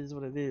it is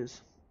what it is.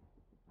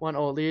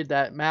 1-0 lead.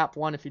 That map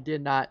 1, if you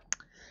did not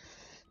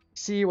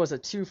see, was a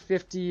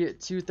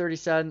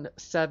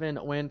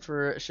 250-237 win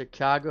for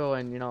Chicago,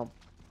 and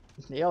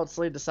they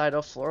outslayed the side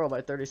of Floral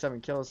by 37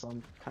 kills. So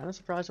I'm kind of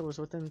surprised it was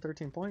within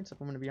 13 points, if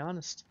I'm going to be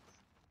honest.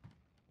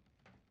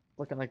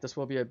 Looking like this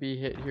will be a B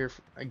hit here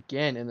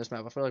again in this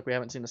map. I feel like we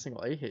haven't seen a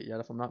single A hit yet,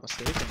 if I'm not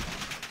mistaken.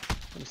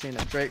 I'm seeing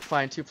that Drake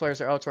find 2 players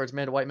that are out towards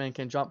mid. White Man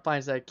Can Jump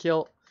finds that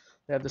kill.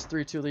 They have this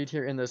 3-2 lead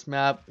here in this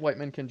map. White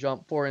Man Can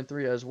Jump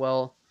 4-3 as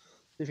well.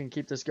 See if he can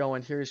keep this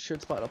going here. He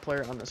should spot a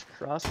player on this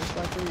cross, most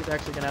likely. He's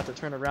actually going to have to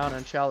turn around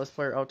and chow this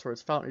player out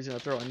towards Fountain. He's going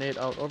to throw a nade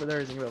out over there.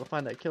 He's going to be able to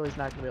find that kill. He's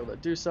not going to be able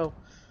to do so.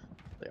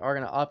 They are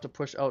going to opt to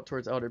push out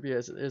towards outer B,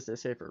 as it is the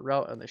safer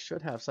route, and they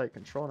should have site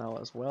control now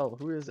as well.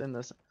 Who is in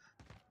this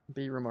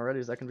B room already.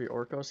 Is that going to be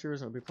Orcos here?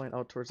 Is going to be playing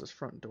out towards this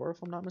front door,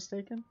 if I'm not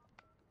mistaken?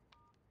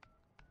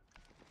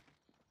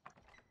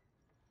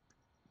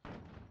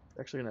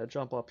 Actually going to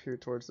jump up here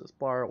towards this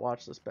bar.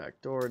 Watch this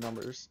back door.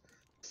 Numbers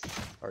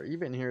are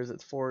even here as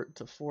it's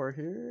 4-4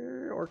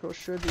 here. Orcos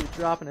should be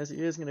dropping as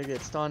he is going to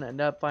get stunned and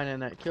end up finding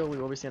that kill. We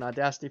will be seeing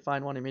Audacity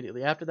find one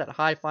immediately after that.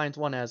 High finds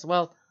one as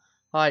well.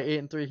 High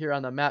 8-3 here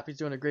on the map. He's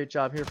doing a great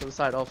job here for the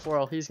side of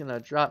Floral. He's going to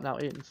drop now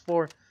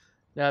 8-4.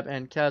 Deb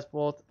and Kaz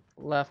both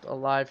left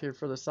alive here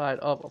for the side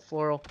of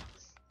Floral.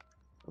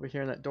 Over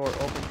here in that door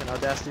open. Can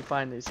Audacity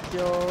find these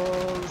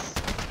kills?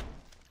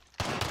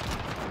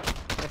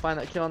 Gonna find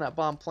that kill on that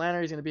bomb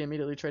planter. He's going to be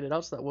immediately traded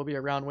out, so that will be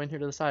a round win here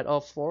to the side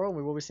of Floral.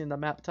 We will be seeing the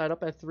map tied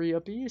up at 3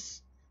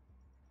 apiece.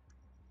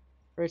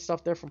 Great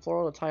stuff there from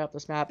Floral to tie up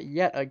this map.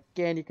 Yet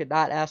again, you could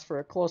not ask for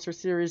a closer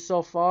series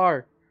so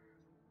far.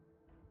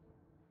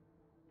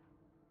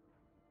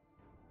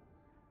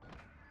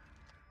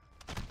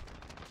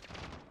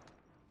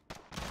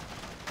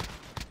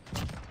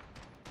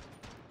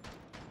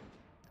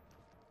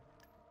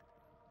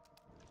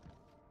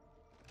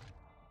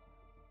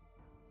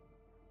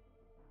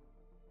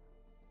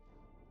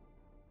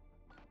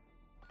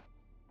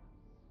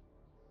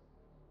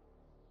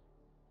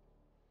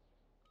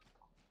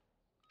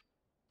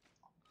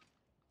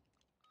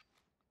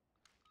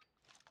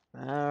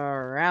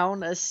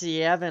 Round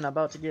 7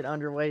 about to get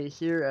underway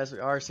here as we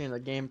are seeing the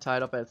game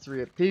tied up at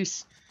 3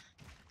 apiece.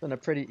 Been a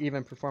pretty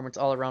even performance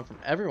all around from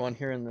everyone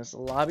here in this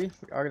lobby.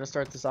 We are going to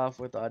start this off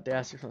with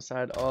Audacity from the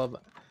side of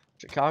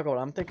Chicago.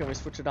 I'm thinking we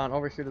switch it on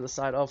over here to the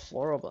side of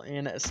Floral, but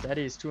in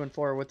steadies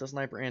 2-4 with the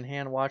sniper in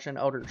hand, watching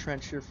outer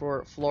trench here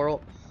for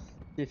Floral.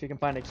 See if he can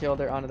find a kill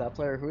there onto that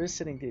player who is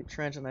sitting deep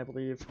trench, and I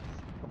believe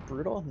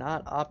Brutal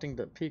not opting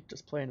to peek,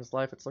 just playing his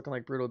life. It's looking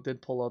like Brutal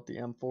did pull out the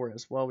M4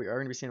 as well. We are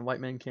going to be seeing White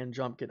Man can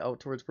jump, get out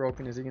towards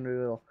Broken. Is he going to be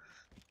able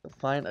to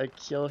find a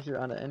kill here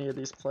onto any of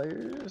these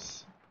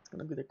players? It's going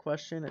to be the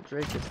question.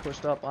 Drake gets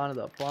pushed up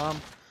onto the bomb.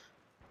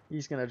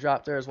 He's going to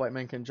drop there as White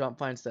Man can jump,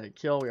 finds that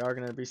kill. We are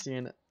going to be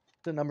seeing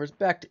the numbers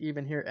back to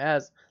even here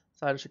as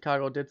side of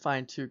Chicago did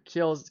find 2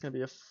 kills. It's going to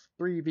be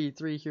a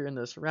 3v3 here in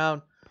this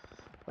round.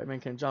 White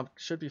Man can jump,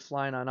 should be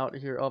flying on out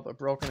here of a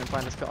Broken and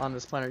find this kill on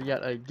this planter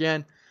yet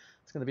again.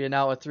 It's going to be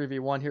now a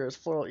 3v1 here as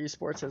Floral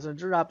Esports has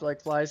dropped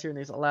like flies here in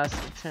these last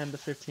 10 to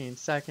 15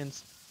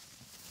 seconds.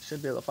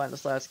 Should be able to find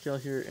this last kill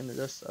here in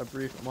just a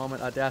brief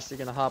moment. Audacity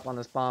going to hop on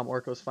this bomb.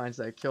 Orcos finds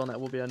that kill, and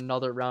that will be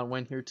another round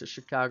win here to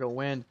Chicago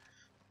win.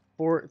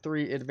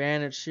 4-3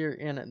 advantage here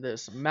in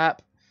this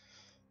map.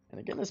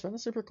 And again, it's been a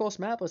super close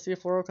map. Let's see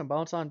if Floral can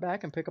bounce on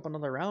back and pick up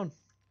another round.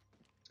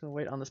 Just going to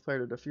wait on this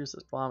player to defuse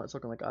this bomb. It's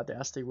looking like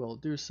Audacity will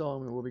do so,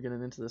 and we will be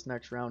getting into this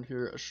next round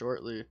here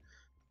shortly.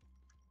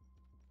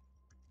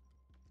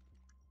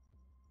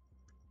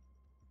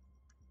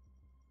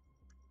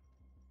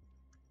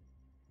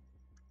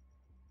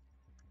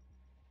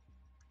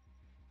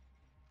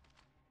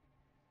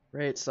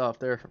 Great stuff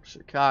there from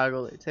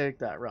Chicago. They take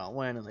that round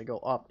win and they go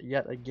up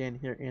yet again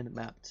here in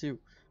map 2.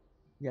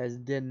 You guys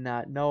did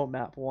not know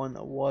map 1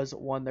 was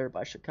won there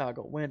by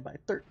Chicago win by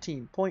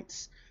 13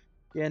 points.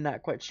 Yeah,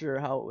 not quite sure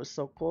how it was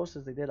so close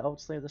as they did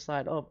outslay the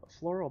side of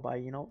Floral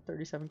by,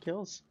 37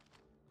 kills.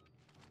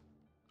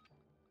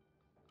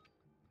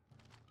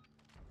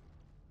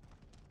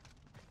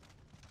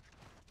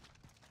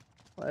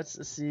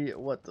 Let's see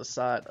what the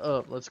side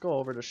of. Let's go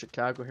over to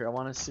Chicago here. I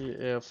want to see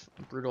if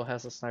Brutal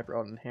has a sniper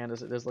out in hand,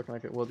 as it is looking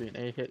like it will be an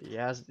A hit. He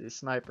has the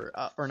sniper,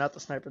 or not the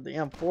sniper, the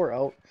M4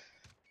 out.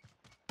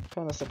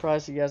 Kind of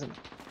surprised he hasn't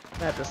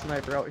had the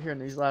sniper out here in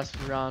these last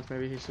few rounds.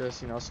 Maybe he's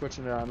just,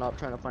 switching it on up,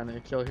 trying to find a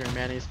kill here.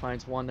 Mayonnaise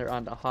finds one there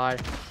on the high.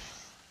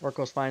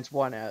 Orcos finds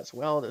one as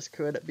well. This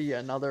could be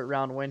another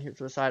round win here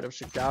for the side of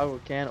Chicago.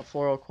 Can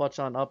Floral clutch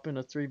on up in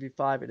a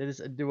 3v5? It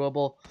is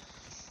doable.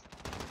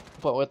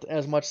 But with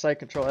as much site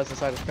control as the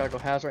side of Chicago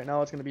has right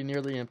now, it's going to be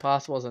nearly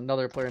impossible as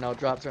another player now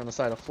drops there on the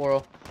side of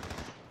Floral.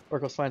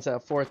 Orcos finds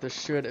that 4th. This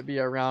should be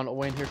a round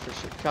win here for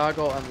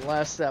Chicago,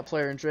 unless that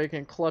player in Drake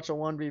can clutch a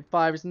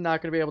 1v5. He's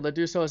not going to be able to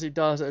do so as he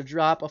does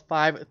drop a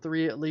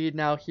 5-3 lead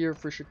now here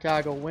for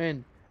Chicago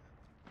win.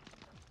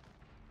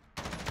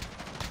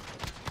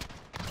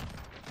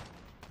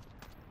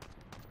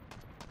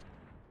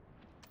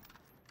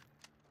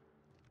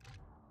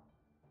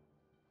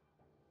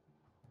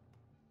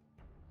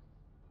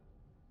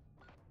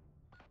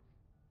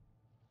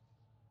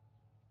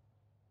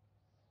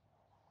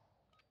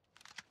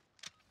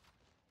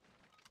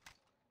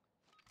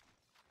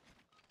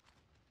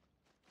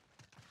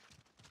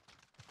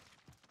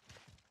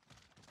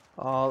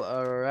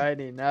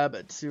 Alrighty, now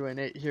but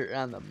 2-8 here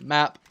on the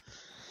map.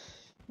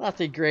 Not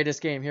the greatest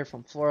game here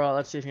from Floral.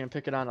 Let's see if he can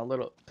pick it on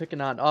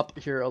up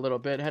here a little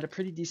bit. Had a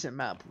pretty decent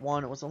map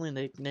 1. It was only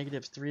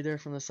 -3 there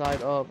from the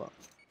side of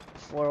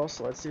Floral.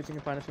 So let's see if he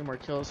can find a few more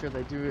kills here.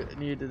 They do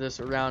need this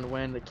round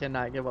win. They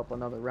cannot give up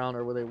another round,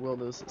 or they will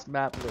lose this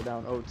map. They're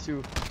down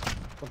 0-2.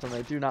 Something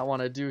they do not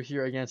want to do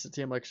here against a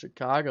team like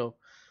Chicago.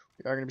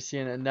 We are going to be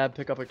seeing a Neb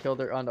pick up a kill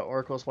there on the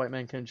Oracles. White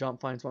man can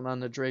jump, finds one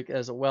on the Drake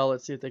as well.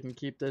 Let's see if they can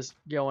keep this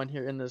going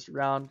here in this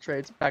round.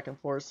 Trades back and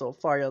forth so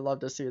far. You'd love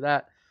to see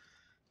that.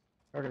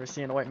 We're going to be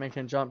seeing a white man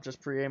can jump,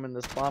 just pre-aiming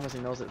this bomb as he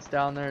knows it's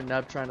down there.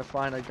 Neb trying to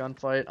find a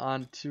gunfight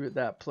onto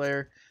that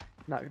player.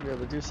 Not going to be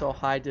able to do so.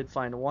 High did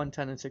find 1,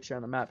 10, and 6 here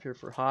on the map here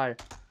for High.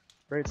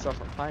 Great stuff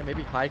from High.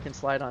 Maybe High can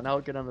slide on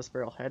out, get on this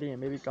barrel heady, and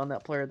maybe gun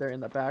that player there in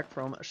the back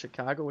from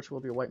Chicago, which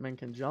will be a white man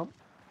can jump.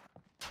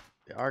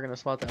 They are going to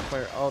spot that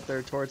player out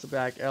there towards the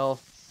back L.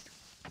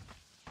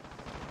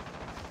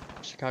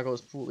 Chicago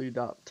is fully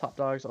top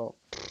dogs. Oh,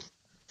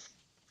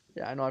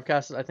 yeah, I know I've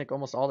casted, I think,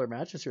 almost all their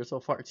matches here so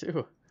far,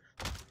 too.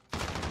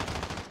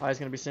 High's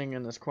going to be sitting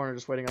in this corner,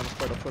 just waiting on this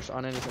player to push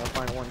on in. He's going to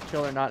find one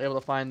killer, not able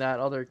to find that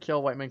other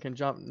kill. White man can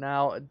jump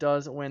now,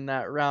 does win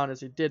that round as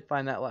he did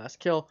find that last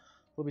kill.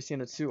 We'll be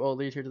seeing a 2-0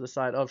 lead here to the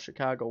side of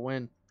Chicago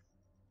win.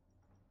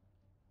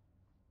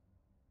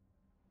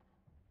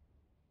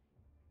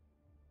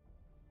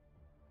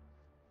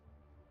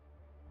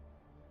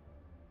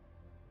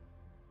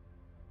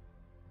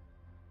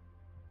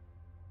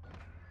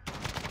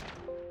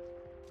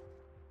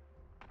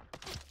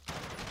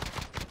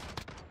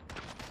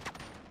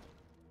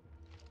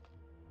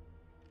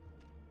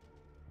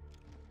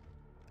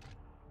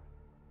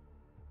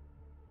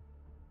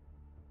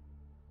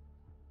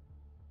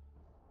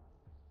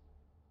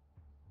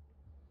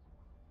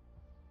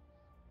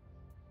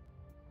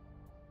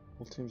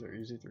 Both teams are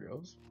easy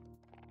 3-0s.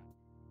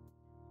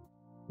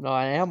 No,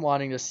 I am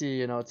wanting to see,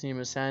 you know, Team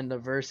Ascend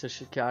versus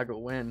Chicago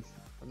win.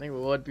 I think it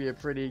would be a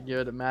pretty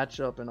good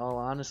matchup in all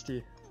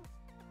honesty.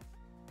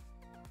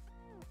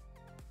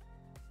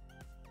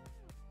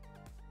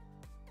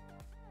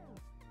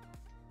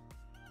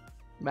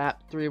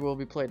 Map 3 will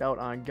be played out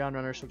on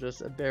Gunrunner, so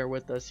just bear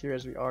with us here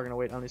as we are going to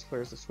wait on these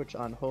players to switch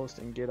on host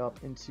and get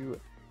up into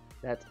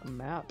that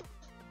map.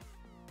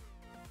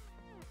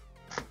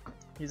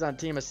 He's on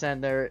Team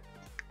Ascend there.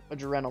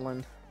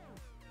 Adrenaline.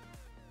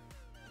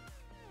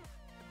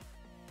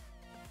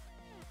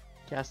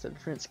 Casted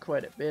Prince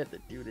quite a bit. The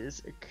dude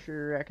is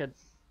cracking.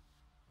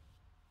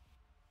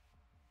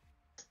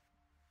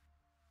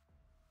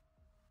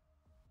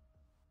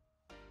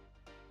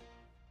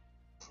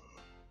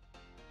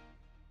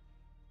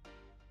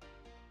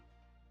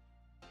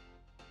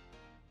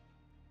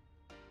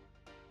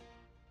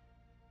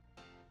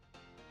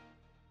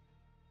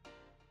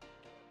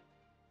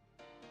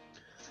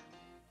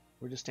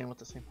 We're just staying with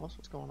the same host.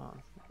 What's going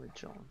on? We're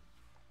chilling.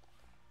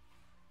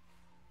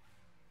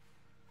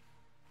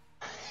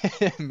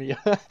 Mia.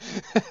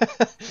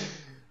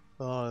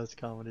 Oh, that's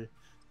comedy.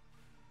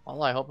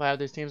 Well, I hope I have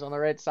these teams on the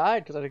right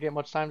side because I didn't get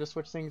much time to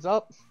switch things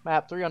up.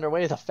 Map 3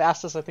 underway. The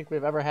fastest I think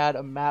we've ever had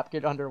a map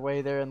get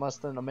underway there in less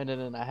than a minute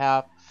and a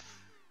half.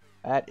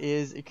 That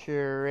is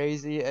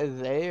crazy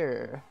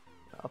there.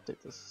 I'll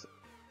update this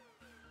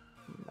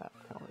map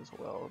count as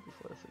well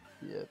before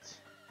I forget.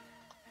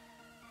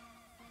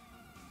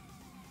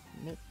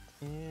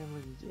 And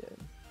we're dead.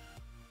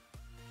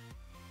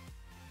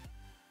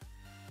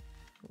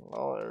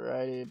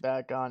 Alrighty,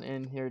 back on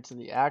in here to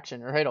the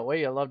action right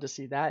away. I love to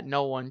see that.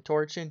 No one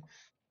torching,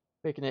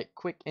 making it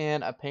quick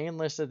and a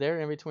painless there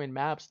in between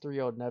maps.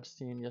 3-0 Neb's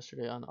team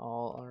yesterday on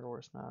all our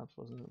worst maps.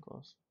 Wasn't even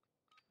close.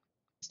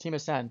 It's Team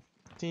Ascend.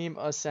 Team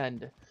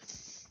Ascend.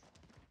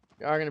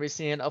 We are going to be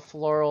seeing a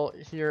Floral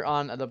here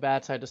on the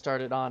bad side to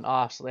start it on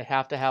off, so they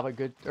have to have a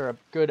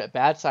good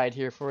bad side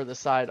here for the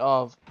side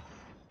of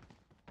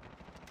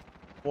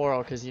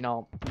Floral, because you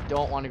know you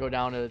don't want to go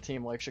down to a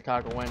team like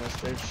Chicago Winners.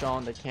 They've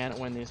shown they can't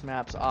win these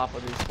maps off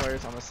of these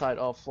players. On the side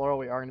of Floral,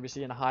 we are going to be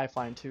seeing a High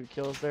find 2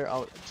 kills there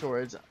out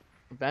towards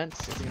Vents.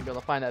 Is he going to be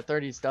able to find that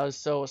third? He does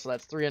so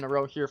that's 3 in a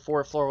row here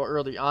for Floral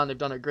early on. They've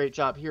done a great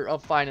job here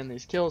of finding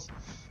these kills.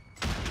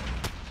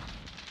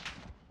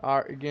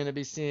 Are going to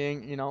be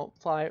seeing, you know,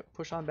 Fly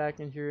push on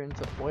back in here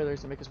into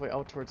Boilers and make his way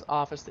out towards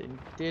Office. They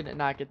did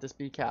not get this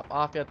B cap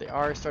off yet. They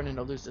are starting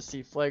to lose the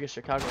C flag as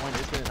Chicago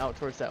Winners getting out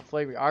towards that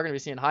flag. We are going to be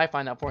seeing High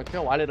find that 4th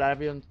kill. Why did I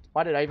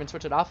even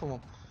switch it off of him?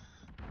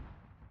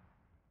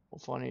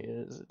 What's funny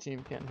is a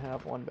team can't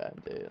have one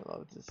bad day. I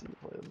love to see you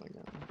play them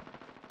again.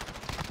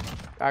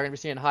 We are going to be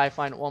seeing High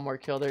find 1 more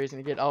kill there. He's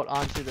going to get out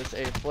onto this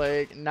A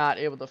flag. Not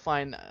able to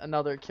find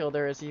another kill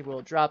there as he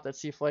will drop that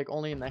C flag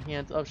only in the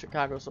hands of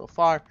Chicago so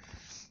far.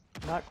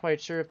 Not quite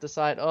sure if the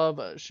side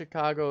of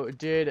Chicago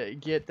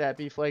did get that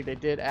B flag. They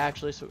did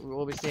actually, so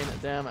we'll be seeing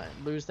them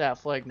lose that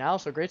flag now.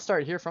 So great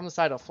start here from the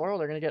side of Floral.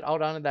 They're going to get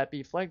out onto that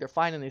B flag. They're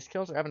finding these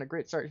kills. They're having a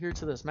great start here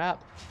to this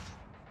map.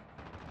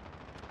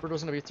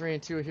 Brutal's going to be 3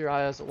 and 2 here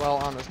as well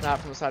on this map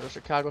from the side of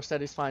Chicago.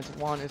 Steadies finds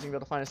 1. Is going to be able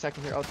to find a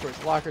second here out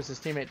towards Walkers. His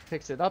teammate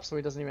picks it up, so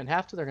he doesn't even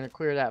have to. They're going to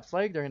clear that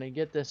flag. They're going to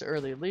get this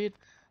early lead.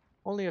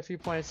 Only a few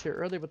points here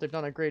early, but they've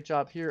done a great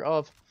job here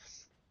of...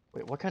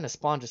 Wait, what kind of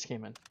spawn just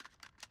came in?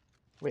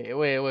 Wait.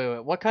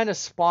 What kind of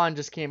spawn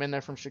just came in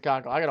there from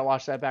Chicago? I gotta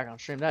watch that back on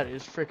stream. That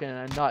is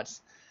freaking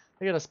nuts.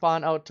 They got a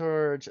spawn out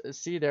towards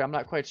C there. I'm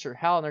not quite sure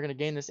how. And they're gonna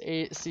gain this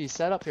AC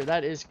setup here.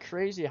 That is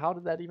crazy. How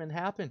did that even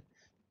happen?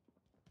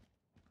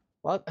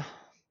 What?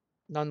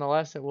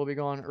 Nonetheless, it will be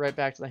going right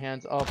back to the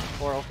hands of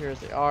Floral here as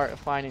they are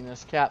finding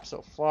this cap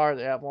so far.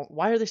 They have one.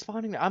 Why are they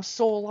spawning there? I'm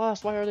so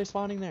lost. Why are they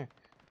spawning there?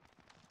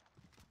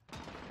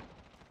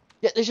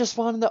 Yeah, they just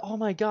spawned in the... Oh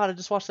my god, I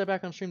just watched that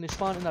back on stream. They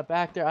spawned in the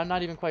back there. I'm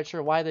not even quite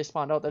sure why they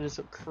spawned out. That is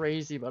so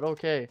crazy, but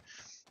okay.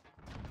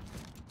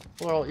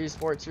 Floral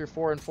Esports here,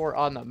 4-4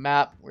 on the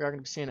map. We are going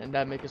to be seeing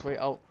Neb make his way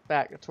out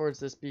back towards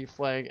this B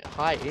flag.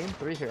 High aim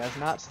 3 here has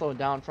not slowed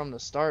down from the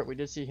start. We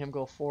did see him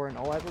go 4-0,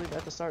 I believe,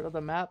 at the start of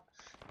the map.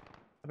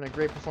 Having a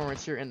great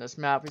performance here in this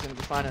map. He's going to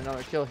be finding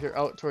another kill here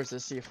out towards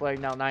this C flag.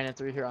 Now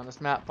 9-3 here on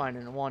this map,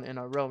 finding 1 in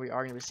a row. We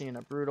are going to be seeing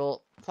a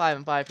brutal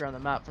 5-5 here on the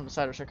map from the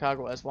side of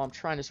Chicago as well. I'm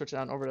trying to switch it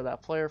on over to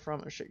that player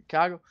from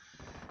Chicago.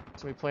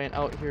 So we're playing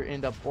out here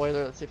in the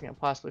boiler. Let's see if we can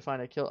possibly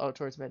find a kill out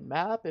towards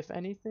mid-map, if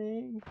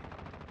anything.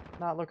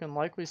 Not looking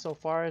likely so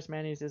far, as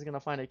Manny's is going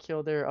to find a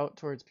kill there out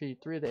towards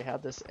P3. They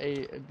have this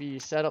A-B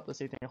setup. Let's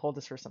see if they can hold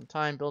this for some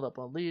time, build up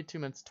a lead. 2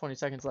 minutes, 20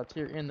 seconds left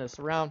here in this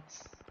round.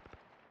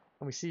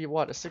 And we see,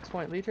 what, a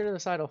 6-point lead here to the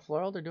side of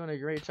Floral. They're doing a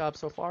great job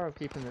so far of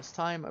keeping this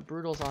time.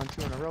 Brutal's on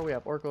 2 in a row. We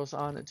have Orcos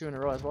on 2 in a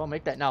row as well.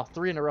 Make that now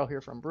 3 in a row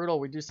here from Brutal.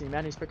 We do see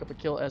Manny's pick up a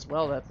kill as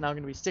well. That's now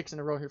going to be 6 in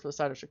a row here for the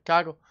side of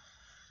Chicago.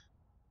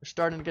 They're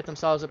starting to get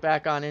themselves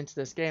back on into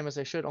this game, as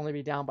they should only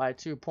be down by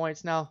 2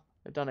 points now.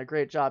 They've done a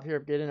great job here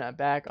of getting that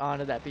back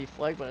onto that B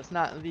flag, but it's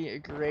not the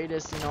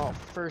greatest,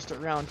 first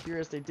round here,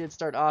 as they did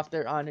start off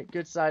there on a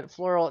good side.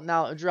 Floral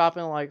now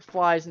dropping like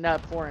flies,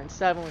 net 4 and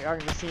 7. We are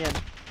going to be seeing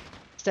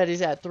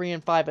steadies at 3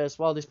 and 5 as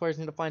well. These players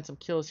need to find some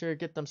kills here,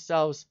 get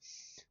themselves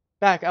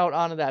back out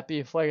onto that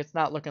B flag. It's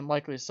not looking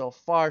likely so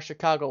far.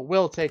 Chicago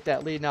will take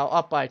that lead now,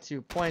 up by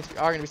 2 points. We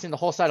are going to be seeing the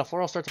whole side of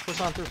Floral start to push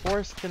on through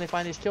force. Can they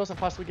find these kills and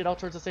possibly get out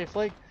towards the safe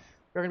flag?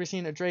 We're going to be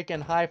seeing a Drake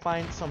and High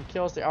find some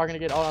kills. They are going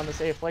to get out on this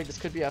A flag. This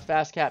could be a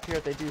fast cap here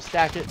if they do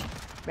stack it.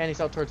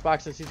 Manny's out towards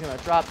boxes. He's going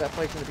to drop. That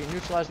flag's going to be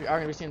neutralized. We are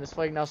going to be seeing this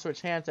flag now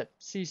switch hands. That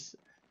C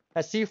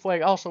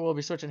flag also will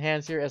be switching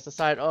hands here, as the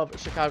side of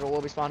Chicago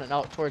will be spawning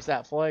out towards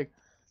that flag.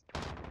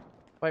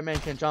 White man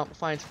can jump,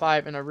 finds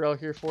 5 in a row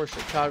here for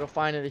Chicago,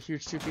 finding a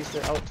huge 2-piece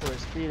there out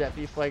towards B. That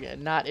B flag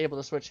not able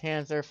to switch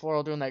hands there.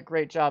 Floral doing that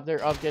great job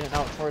there of getting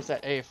out towards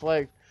that A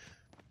flag.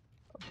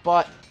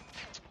 But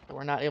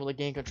we're not able to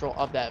gain control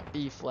of that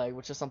B flag,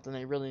 which is something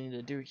they really need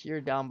to do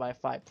here, down by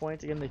 5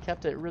 points. Again, they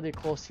kept it really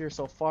close here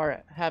so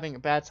far, having a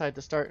bad side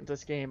to start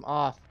this game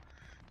off.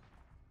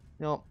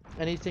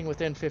 Anything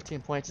within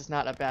 15 points is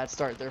not a bad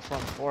start there from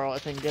Floral.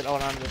 If they can get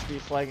out onto this B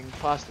flag and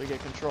possibly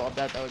get control of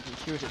that, that would be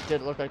huge. It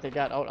did look like they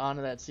got out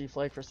onto that C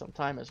flag for some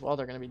time as well.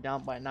 They're going to be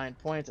down by 9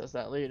 points, as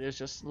that lead is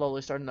just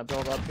slowly starting to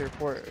build up here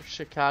for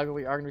Chicago.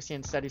 We are going to be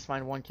seeing Steadies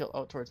find 1 kill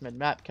out towards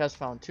mid-map. Kez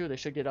found 2. They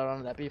should get out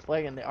onto that B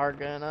flag, and they are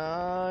going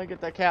to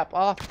get that cap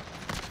off.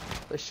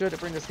 They should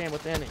bring this game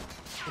within a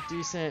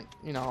decent,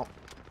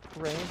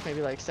 range,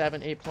 maybe like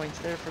 7-8 points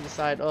there for the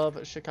side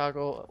of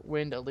Chicago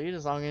win the lead,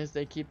 as long as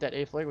they keep that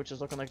A flag, which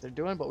is looking like they're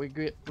doing. But we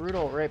get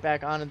Brutal right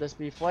back onto this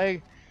B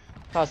flag,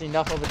 causing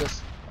enough of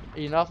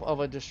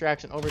a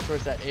distraction over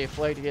towards that A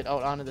flag to get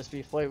out onto this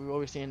B flag. We've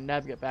always seen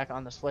Neb get back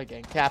on this flag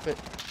and cap it.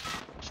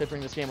 Should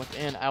bring this game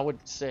within, I would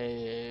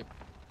say,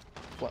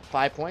 what,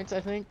 5 points,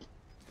 I think?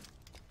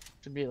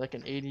 Should be like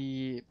an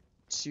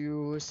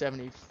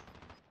 82-74.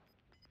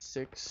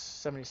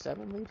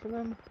 6-77 lead for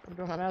them. I'm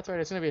doing my math right.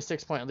 It's going to be a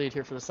 6-point lead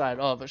here for the side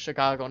of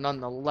Chicago.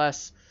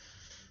 Nonetheless,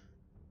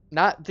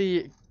 not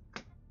the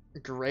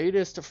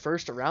greatest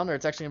first rounder.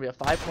 It's actually going to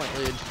be a 5-point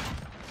lead.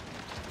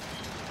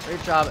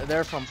 Great job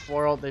there from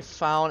Floral. They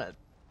found,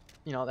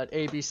 that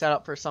A-B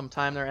setup for some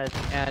time there at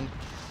the end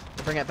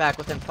to bring it back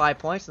within 5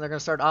 points, and they're going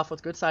to start off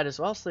with good side as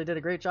well. So they did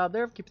a great job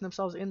there of keeping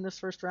themselves in this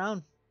first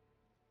round.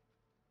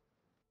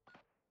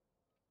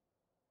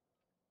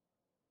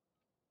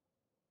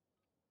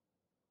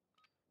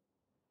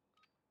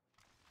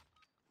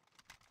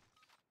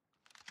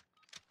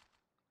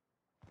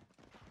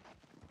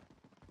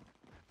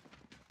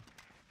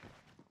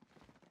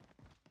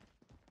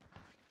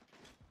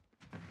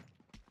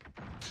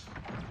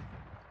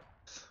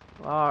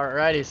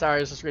 Alrighty, sorry, I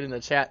was just reading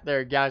the chat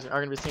there. Guys are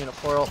going to be seeing a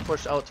Floral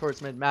push out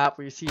towards mid-map.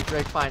 We see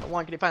Drake find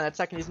 1. Can he find that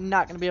second? He's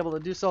not going to be able to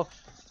do so.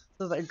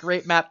 This is a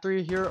great map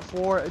 3 here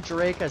for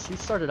Drake, as he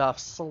started off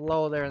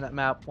slow there in that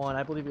map 1.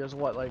 I believe he was,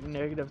 what, like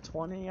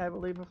 -20, I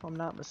believe, if I'm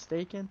not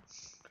mistaken.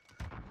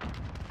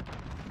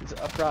 He's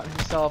brought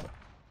himself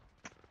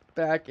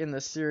back in the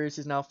series.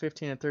 He's now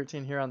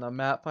 15-13 here on the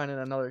map, finding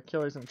another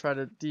kill. He's going to try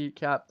to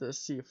decap the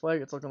C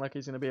flag. It's looking like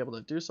he's going to be able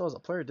to do so, as a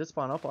player did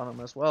spawn up on him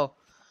as well.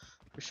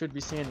 We should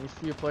be seeing a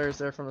few players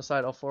there from the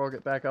side of Floral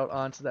get back out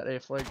onto that A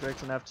flag.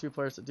 Drake's going to have 2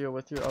 players to deal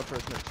with here out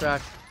towards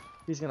mid-track.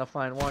 He's going to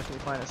find 1. Can he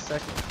find a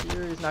second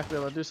here? He's not going to be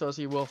able to do so, as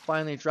he will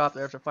finally drop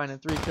there after finding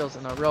 3 kills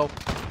in a row.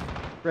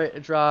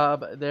 Great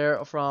job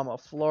there from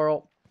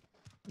Floral.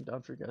 I'm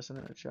down for you guys in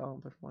the chat.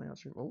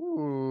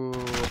 Ooh.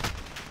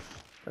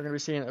 We're going to be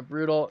seeing a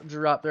Brutal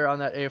drop there on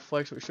that A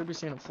flag. So we should be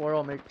seeing a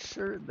Floral make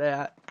sure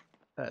that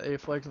that A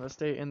flag's going to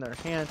stay in their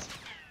hands.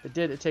 It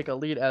did take a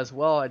lead as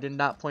well. I did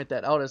not point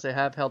that out, as they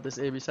have held this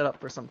AB setup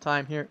for some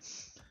time here.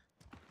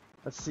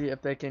 Let's see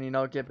if they can,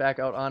 get back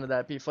out onto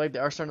that B flag. They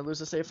are starting to lose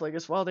this A flag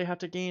as well. They have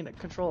to gain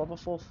control of a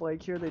full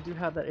flag here. They do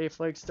have that A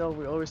flag still.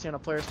 We always see on a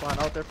player spawn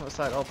out there from the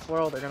side of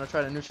Floral. They're going to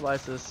try to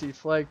neutralize the C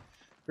flag.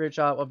 Great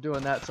job of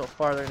doing that so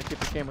far. They're going to keep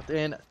this game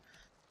within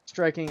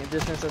striking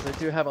distance as they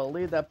do have a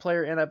lead. That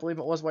player, and I believe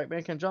it was White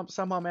Man Can Jump,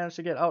 somehow managed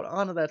to get out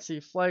onto that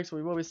C flag. So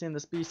we will be seeing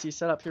this BC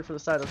setup here for the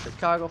side of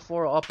Chicago.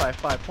 Floral up by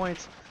 5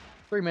 points.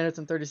 3 minutes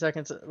and 30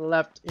 seconds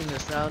left in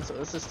this round, so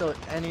this is still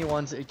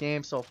anyone's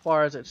game so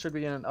far, as it should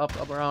be in an up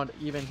around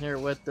even here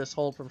with this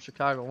hold from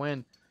Chicago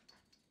win.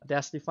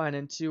 Audacity fine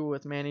in 2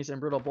 with Manny's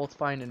and Brutal both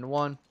fine in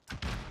 1.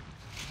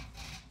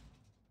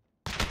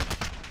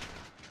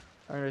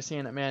 Already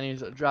seeing that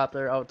Manny's drop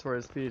there out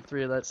towards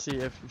P3. Let's see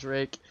if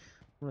Drake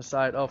from the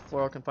side of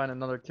Floral can find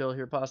another kill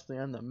here, possibly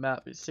on the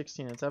map. He's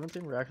 16 and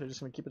 17. We're actually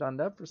just going to keep it on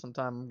Neb for some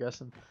time, I'm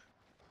guessing.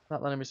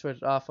 Not letting me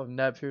switch off of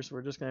Neb here, so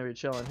we're just going to be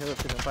chilling here.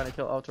 If we can find a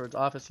kill out towards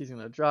Office, he's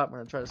going to drop. We're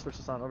going to try to switch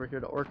this on over here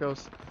to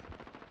Orcos.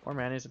 Or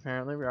Manny's,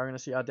 apparently. We are going to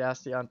see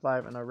Audacity on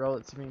 5 in a row.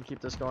 Let's see if we can keep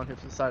this going here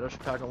to the side of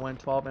Chicago win.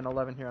 12 and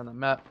 11 here on the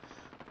map.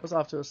 Was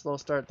off to a slow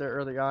start there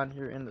early on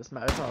here in this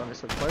match. It's not letting me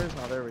switch players.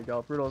 Now there we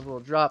go. Brutals will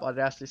drop.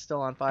 Audacity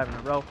still on 5 in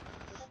a row.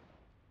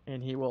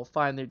 And he will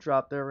finally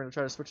drop there. We're going to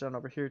try to switch it on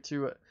over here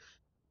to...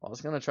 I was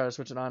going to try to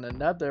switch it on to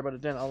Neb there, but it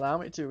didn't allow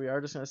me to. We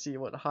are just going to see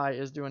what High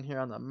is doing here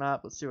on the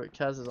map. Let's see what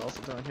Kez is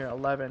also doing here.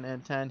 11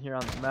 and 10 here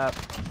on the map.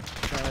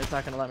 Apparently it's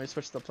not going to let me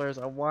switch the players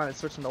I want. It's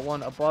switching to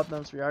one above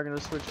them, so we are going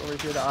to switch over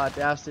here to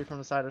Audacity from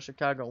the side of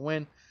Chicago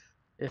win.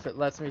 If it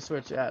lets me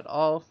switch at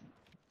all.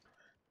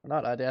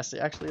 Not Audacity,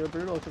 actually a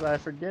Brutal, because I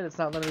forget it's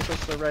not letting me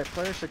switch to the right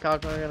player.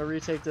 Chicago are going to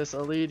retake this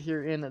lead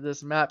here in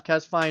this map.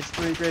 Kez finds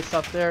 3. Great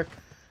stuff there.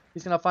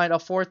 He's going to find a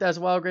 4th as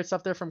well. Great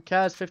stuff there from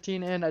Kez.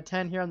 15 and a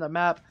 10 here on the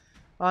map.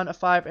 On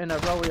 5 in a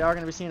row, we are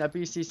going to be seeing a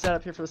BC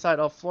setup here for the side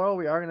of Floral.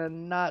 We are going to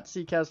not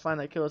see Kez find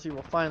that kill, as he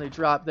will finally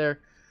drop there.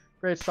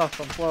 Great stuff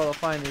from Floral to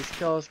find these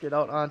kills, get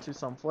out onto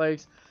some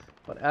flags.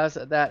 But as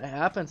that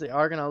happens, they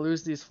are going to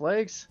lose these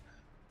flags.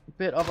 A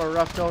bit of a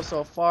rough go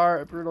so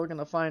far. Brutal going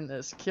to find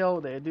this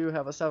kill. They do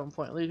have a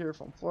 7-point lead here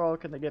from Floral.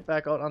 Can they get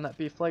back out on that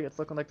B flag? It's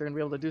looking like they're going to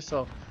be able to do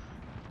so.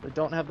 They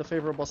don't have the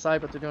favorable side,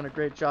 but they're doing a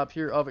great job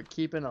here of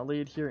keeping a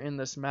lead here in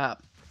this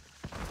map.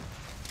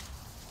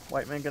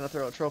 White Man gonna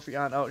throw a trophy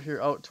on out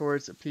here, out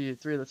towards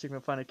P3. Let's see if we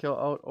can find a kill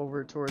out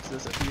over towards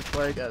this B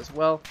flag as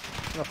well.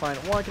 Gonna find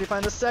 1. Can he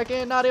find the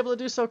 2nd? Not able to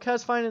do so.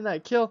 Kez finding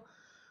that kill.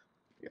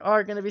 We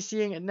are gonna be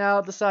seeing it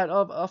now. The side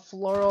of a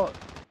Floral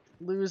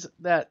lose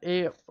that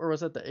A, or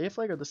was it the A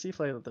flag or the C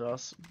flag that they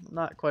lost? I'm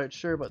not quite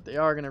sure, but they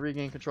are gonna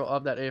regain control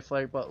of that A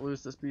flag, but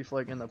lose this B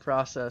flag in the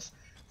process.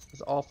 As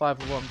all 5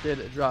 of them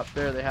did drop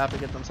there, they have to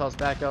get themselves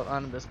back out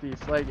onto this B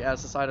flag,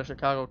 as the side of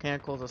Chicago can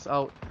close us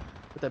out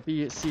with a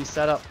BC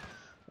setup.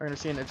 We're going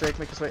to see Drake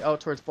make his way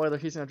out towards Boiler.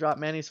 He's going to drop.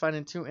 Manny's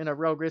finding 2 in a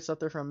row. Great stuff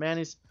there from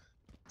Manny's.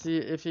 See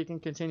if he can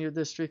continue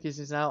this streak.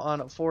 He's now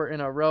on 4 in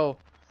a row.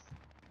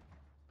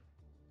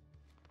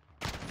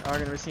 We're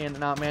going to be seeing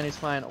now Manny's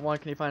find 1.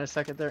 Can he find a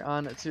 2nd there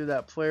on to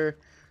that player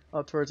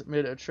up towards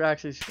mid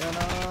tracks? He's going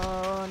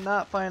to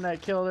not find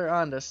that kill there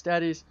on the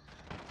steadies.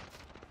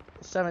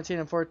 17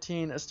 and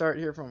 14 a start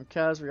here from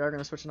Kez. We are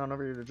going to switch it on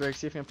over here to Drake.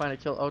 See if he can find a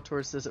kill out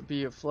towards this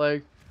B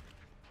flag.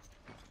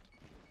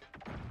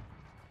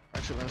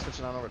 Actually, we're going to switch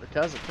it on over to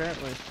Kez,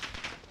 apparently.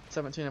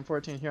 17 and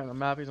 14 here on the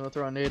map. He's going to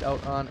throw a nade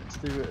out on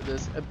to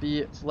this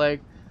B flag.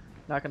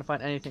 Not going to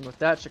find anything with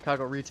that.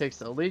 Chicago retakes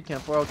the lead. Can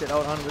Floral get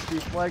out onto this B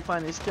flag,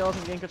 find these kills,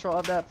 and gain control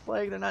of that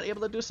flag? They're not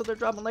able to do so. They're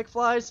dropping like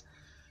flies.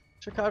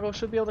 Chicago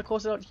should be able to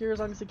close it out here as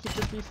long as they keep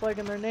this B flag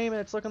in their name, and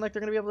it's looking like they're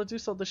going to be able to do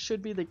so. This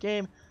should be the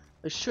game.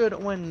 They should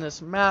win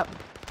this map.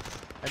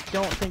 I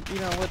don't think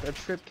even with a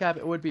trip cap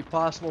it would be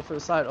possible for the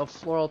side of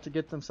Floral to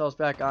get themselves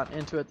back on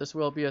into it. This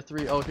will be a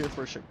 3-0 here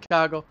for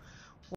Chicago.